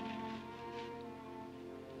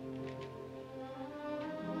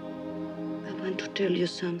 I want to tell you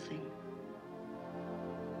something.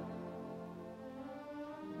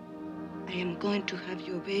 I am going to have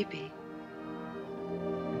your baby.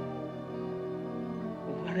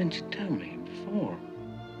 Well, why didn't you tell me before?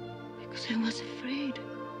 Because I was afraid.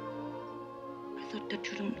 I thought that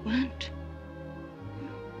you don't want.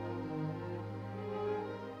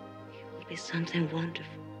 It will be something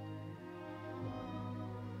wonderful.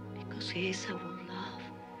 Because he is our love.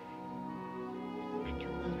 And you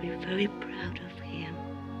will be very proud of him.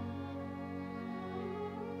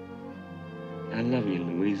 I love you,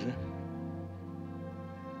 Louisa.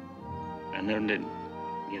 I never did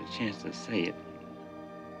get a chance to say it.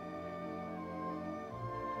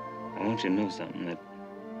 I want you to know something, that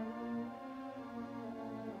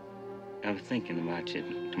I was thinking about you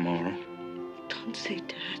tomorrow. Don't say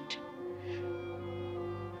that.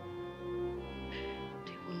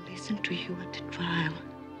 They will listen to you at the trial.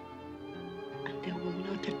 And they will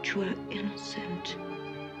know that you are innocent.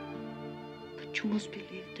 But you must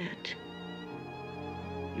believe that.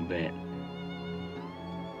 You bet.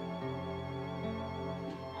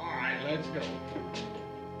 All right, let's go.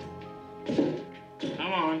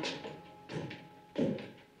 Come on.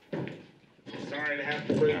 Sorry to have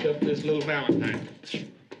to break up this little Valentine.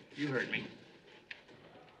 You heard me.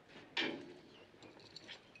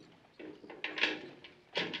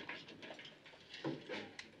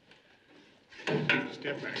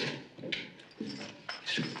 Step back.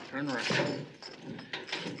 Turn around.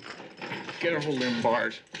 Get a hold of them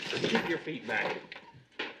bars. Keep your feet back.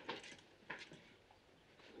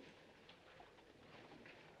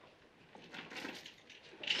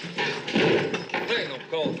 There ain't no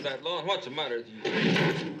call for that, Lon. What's the matter with you?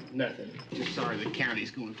 Nothing. Just sorry the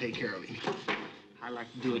county's gonna take care of him. I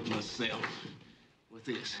like to do it myself. With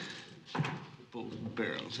this. Both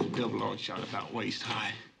barrels of double-aught shot about waist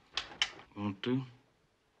high. Want to?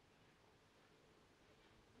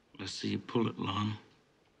 Let's see you pull it, Lon.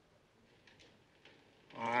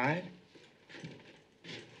 All right.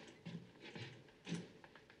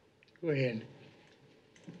 Go ahead.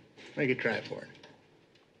 Make a try for it.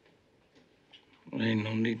 Well, ain't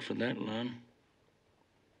no need for that, Lon.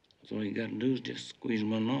 So all you gotta do is just squeeze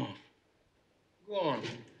one off. Go on.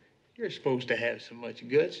 You're supposed to have so much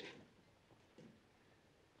guts.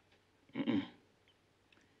 Mm-mm.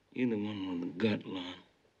 You're the one with the gut, Lon.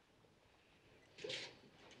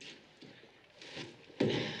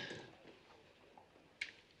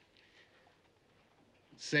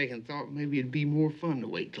 Second thought, maybe it'd be more fun to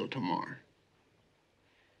wait till tomorrow.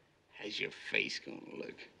 How's your face gonna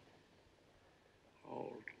look?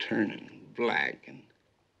 All turning black and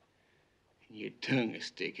your tongue is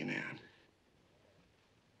sticking out.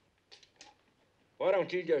 Why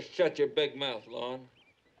don't you just shut your big mouth, Lon?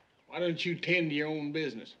 Why don't you tend to your own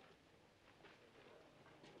business?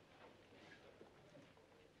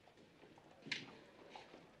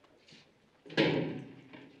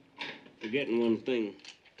 Forgetting one thing,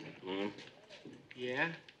 Lon. Yeah?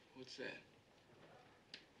 What's that?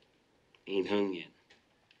 Ain't hung yet.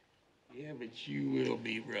 Yeah, but you will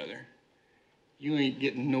be, brother. You ain't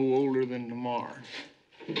getting no older than tomorrow.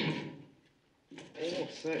 Oh,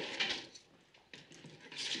 say.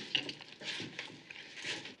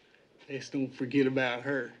 Just don't forget about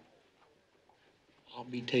her. I'll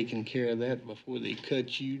be taking care of that before they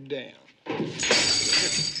cut you down.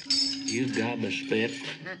 You got the spit.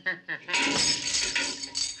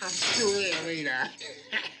 I sure am, ain't I?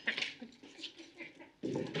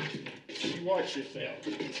 You watch yourself.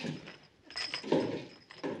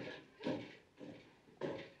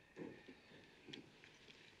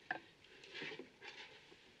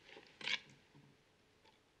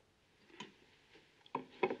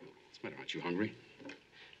 What's the matter? Aren't you hungry?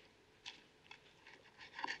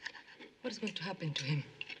 What is going to happen to him?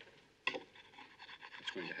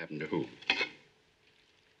 What's going to happen to who?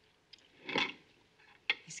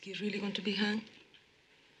 Is he really going to be hung?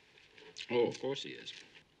 Oh, of course he is.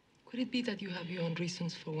 Could it be that you have your own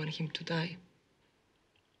reasons for wanting him to die?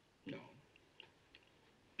 No.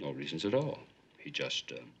 No reasons at all. He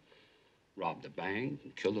just robbed the bank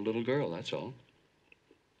and killed a little girl, that's all.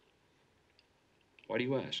 Why do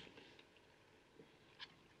you ask?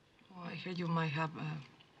 Oh, I heard you might have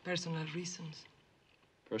personal reasons.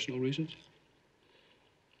 Personal reasons?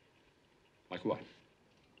 Like what?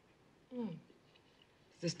 Hmm.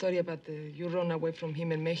 It's the story about you run away from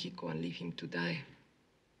him in Mexico and leave him to die.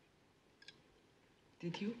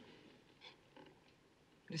 Did you?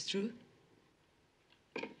 It's true?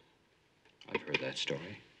 I've heard that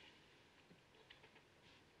story.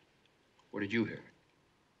 Where did you hear it?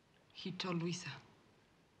 He told Louisa.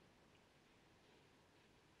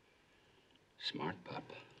 Smart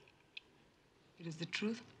pup. It is the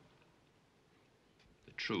truth?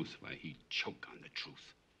 The truth? Why, he'd choke on the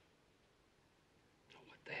truth.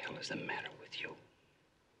 What the hell is the matter with you?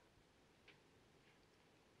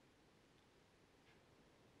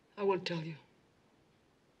 I will tell you.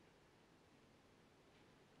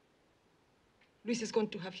 Luis is going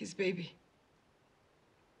to have his baby.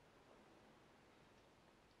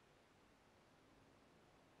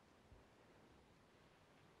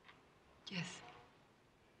 Yes.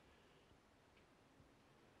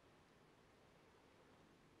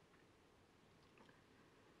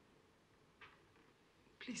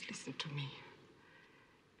 Please listen to me.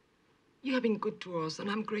 You have been good to us, and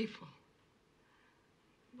I'm grateful.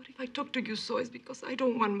 But if I talk to you so, it's because I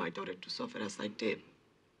don't want my daughter to suffer as I did.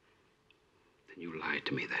 You lied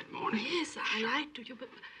to me that morning. Yes, I lied to you, but...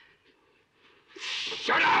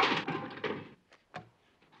 Shut up!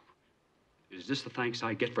 Is this the thanks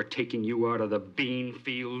I get for taking you out of the bean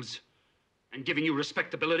fields and giving you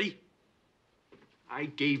respectability? I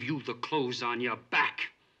gave you the clothes on your back,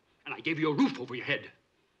 and I gave you a roof over your head.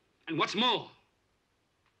 And what's more,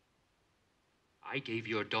 I gave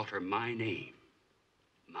your daughter my name.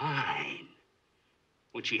 Mine.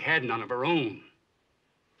 When she had none of her own.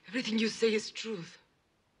 Everything you say is truth.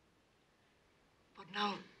 But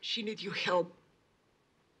now she needs your help.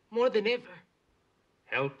 More than ever.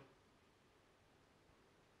 Help?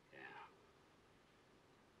 Yeah.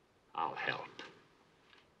 I'll help.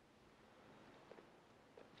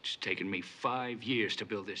 It's taken me 5 years to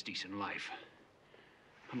build this decent life.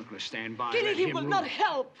 I'm not going to stand by and let Kennedy him will rule. not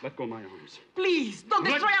help. Let go of my arms. Please, don't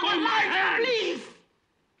Let destroy go our of my lives, hands! please!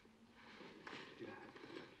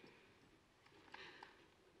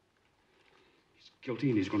 He's guilty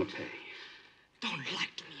and he's going to pay. Don't lie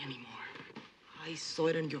to me anymore. I saw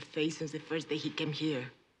it on your face since the first day he came here.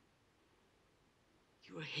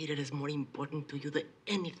 Your hatred is more important to you than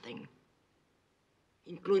anything,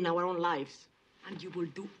 including our own lives. And you will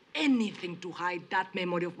do anything to hide that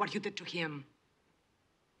memory of what you did to him.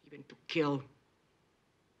 Even to kill.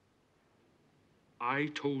 I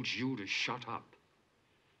told you to shut up.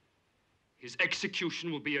 His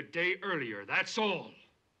execution will be a day earlier, that's all.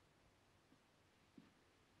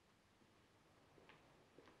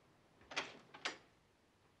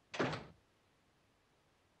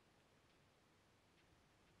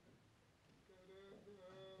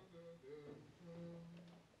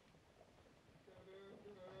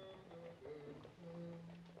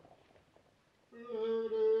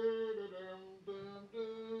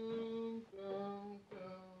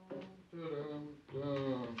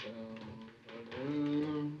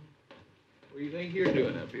 What do you think you're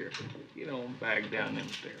doing up here? You don't back down them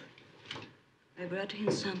stairs. I brought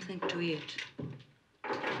him something to eat.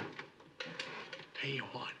 Tell you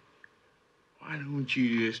what, why don't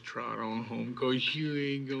you just trot on home, 'cause you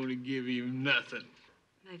ain't gonna give him nothing.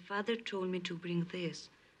 My father told me to bring this,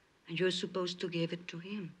 and you're supposed to give it to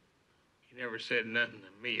him. He never said nothing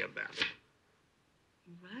to me about it.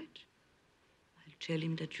 Right? I'll tell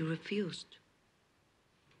him that you refused.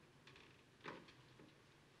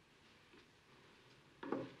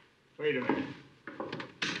 Wait a minute.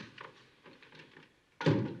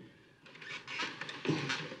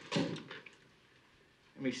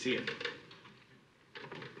 Let me see it.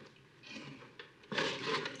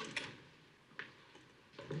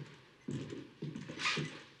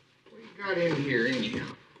 What you got in here,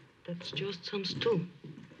 anyhow? That's just some stew.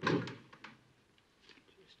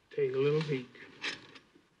 Take a little peek.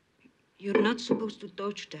 You're not supposed to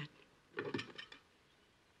touch that.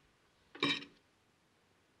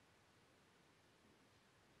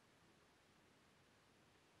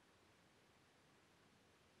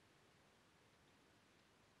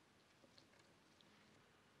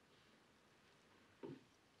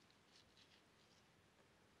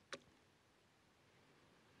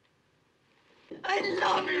 I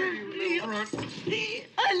love you, Leo.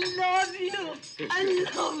 I love you. I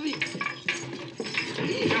love you.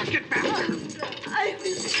 Now get back. I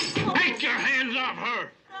will. Take your hands off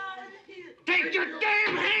her. Take your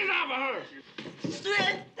damn hands off of her.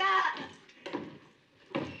 Suelta.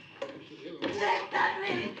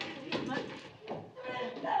 Suéltame.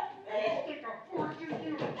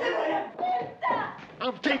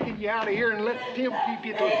 I'm taking you out of here and letting Tim keep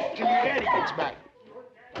you till your daddy gets back.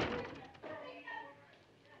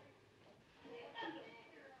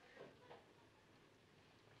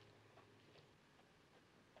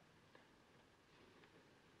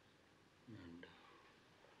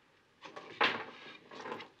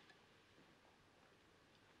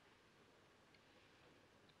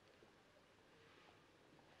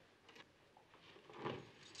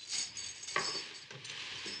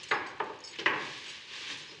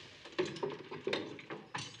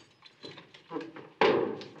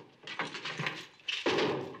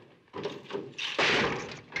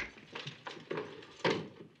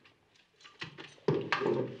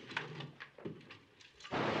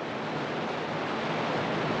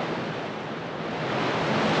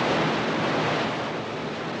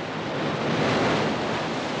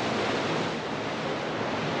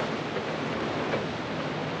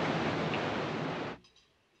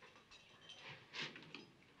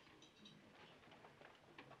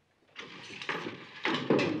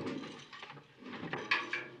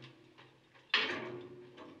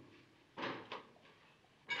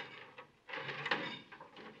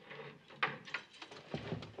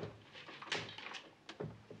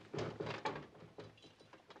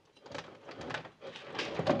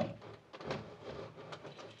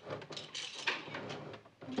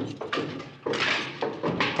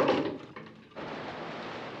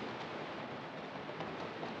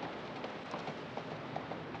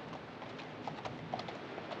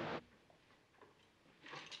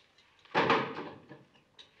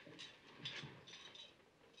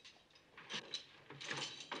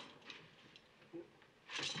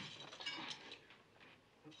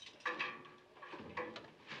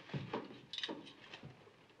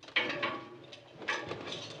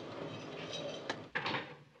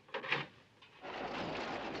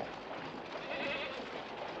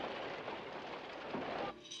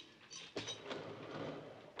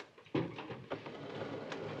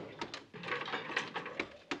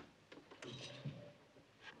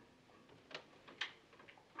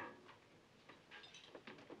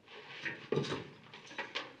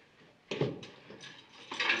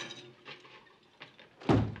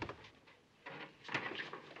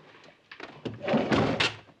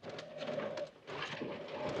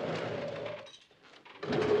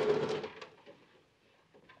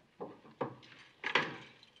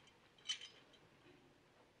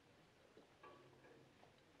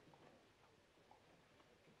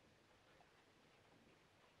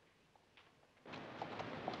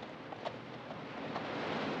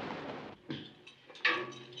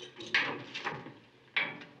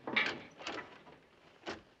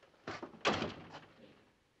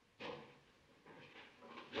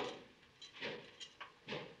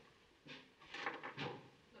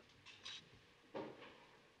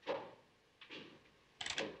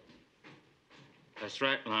 That's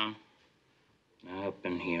right, Lon. Now up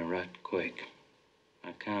in here right quick.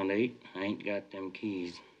 I count 8. I ain't got them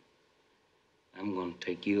keys. I'm gonna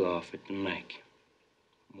take you off at the neck.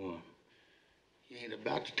 1. You ain't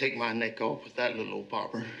about to take my neck off with that little old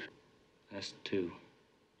popper. That's 2.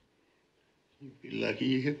 You'd be lucky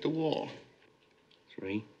you hit the wall.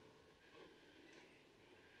 3.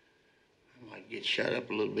 I might get shot up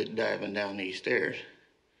a little bit diving down these stairs.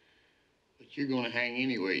 But you're gonna hang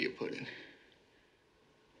anywhere you put it.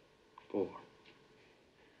 4.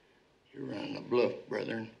 You're running a bluff,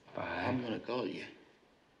 brethren. 5. I'm gonna call you.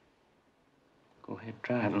 Go ahead,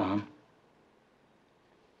 try it, Lon.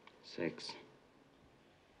 6.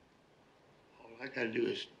 All I gotta do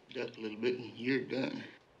is duck a little bit and you're done.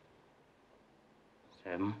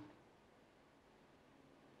 7.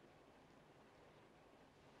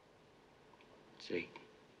 8.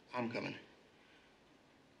 I'm coming.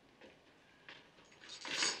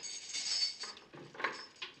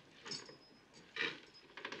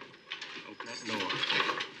 Open that door.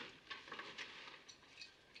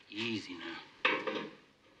 Easy now.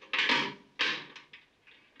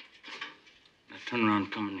 Now turn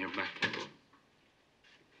around, come in here back there.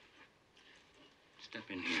 Step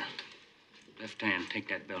in here. Left hand, take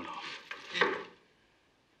that belt off.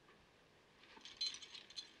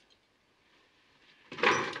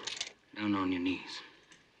 Down on your knees.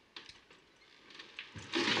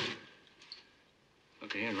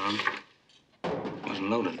 Look here, Lon. Wasn't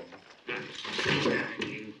loaded.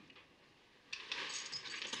 You.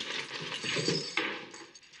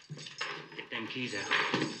 Get them keys out.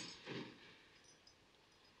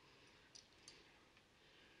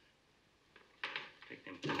 Take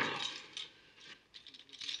them keys off.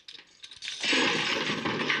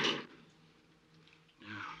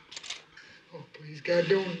 Oh, please, God,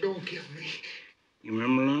 don't kill me. You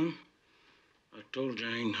remember, Lon? I told you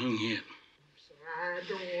I ain't hung yet. I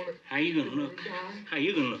don't want to. How you gonna look? How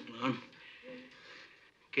you gonna look, Lon?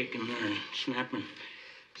 Kicking there and snapping,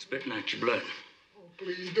 spitting out your blood. Oh,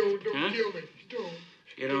 please, don't kill me. Don't.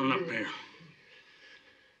 Get on up there.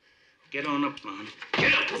 Get on up, Lon.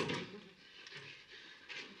 Get up!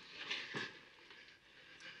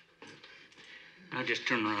 Now just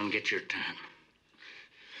turn around and get your time.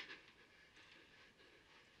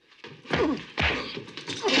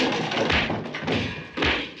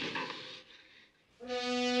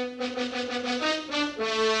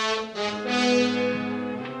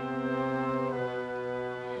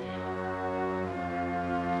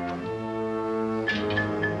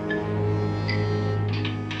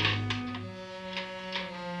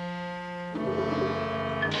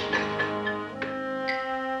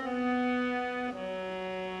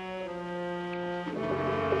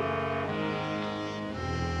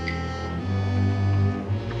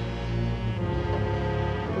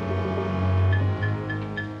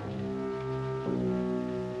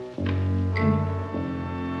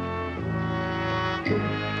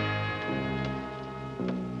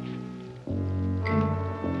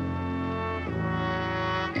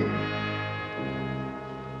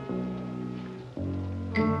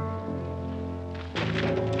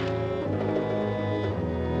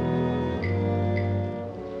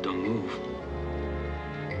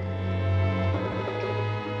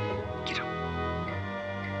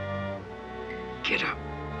 Get up.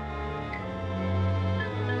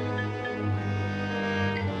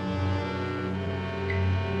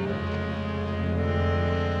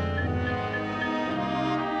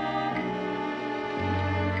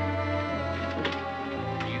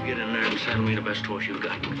 You get in there and saddle me the best horse you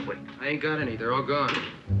got. Quick. I ain't got any. They're all gone.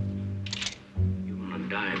 You're gonna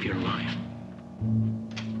die if you're lying.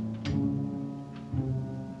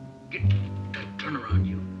 Turn around,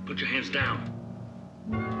 you. Put your hands down.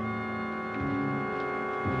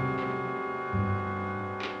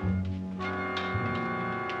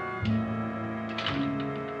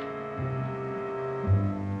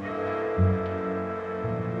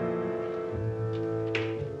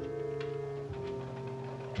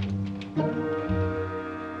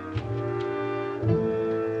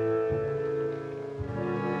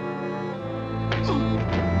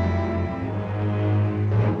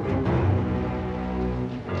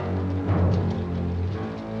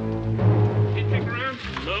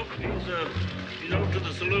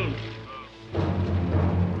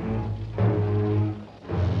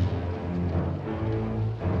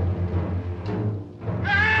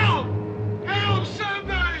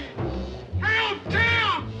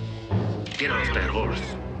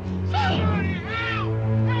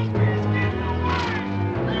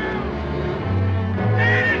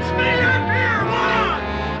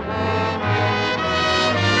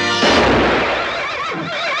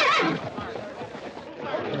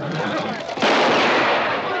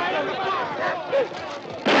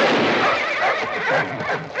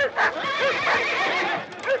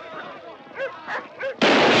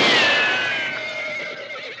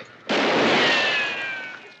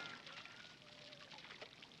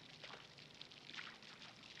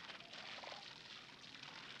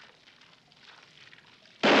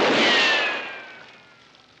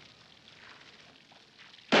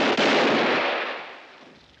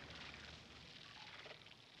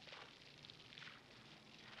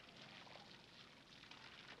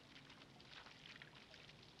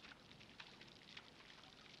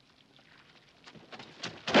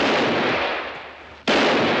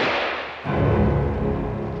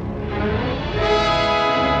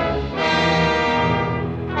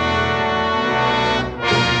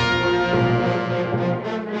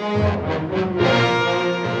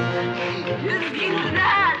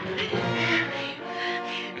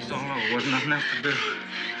 Wasn't nothing else to do.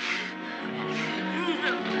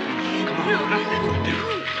 Come on, nothing else to do.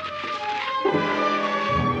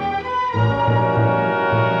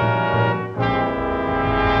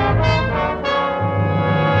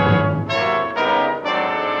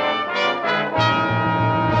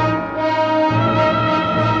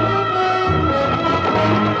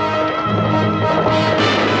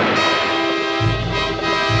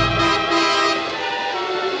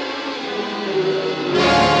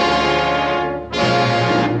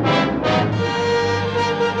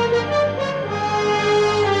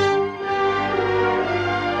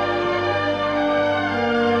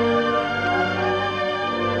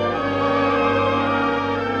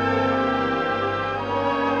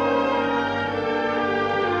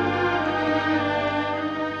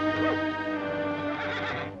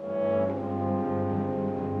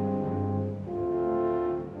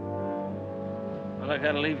 I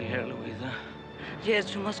gotta leave you here, Louisa.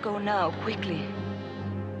 Yes, you must go now, quickly.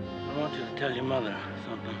 I want you to tell your mother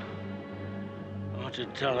something. I want you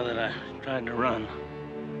to tell her that I tried to run,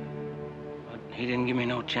 but he didn't give me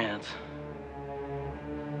no chance.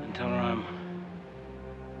 And tell her I'm...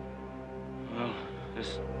 Well,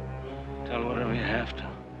 just tell her whatever you have to.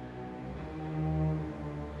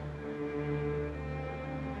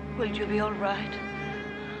 Will you be all right?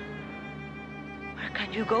 Where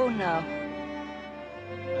can you go now?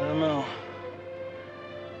 I don't know.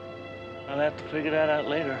 I'll have to figure that out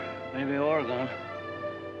later. Maybe Oregon.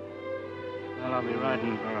 Well, I'll be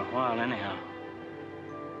riding for a while anyhow.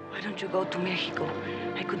 Why don't you go to Mexico?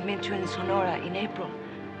 I could meet you in Sonora in April,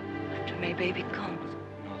 after my baby comes.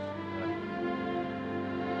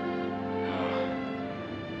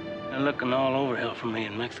 They're looking all over hell for me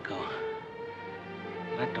in Mexico.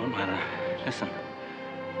 That don't matter. Listen,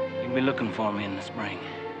 you'll be looking for me in the spring.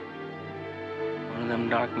 One of them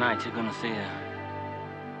dark nights, you're gonna see a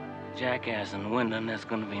jackass in the window, and that's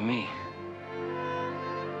gonna be me.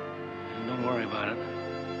 And don't worry about it.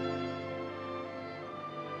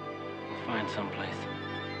 We'll find someplace.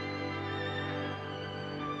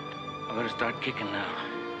 I better start kicking now.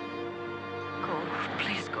 Go,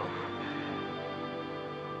 please go.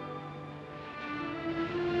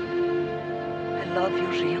 I love you,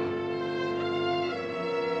 Rio.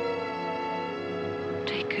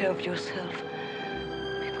 Take care of yourself.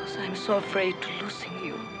 I'm so afraid to losing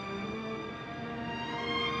you.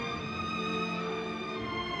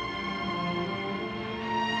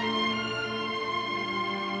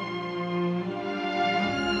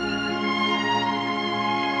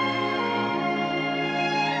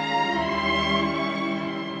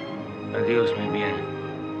 Adios, mi bien.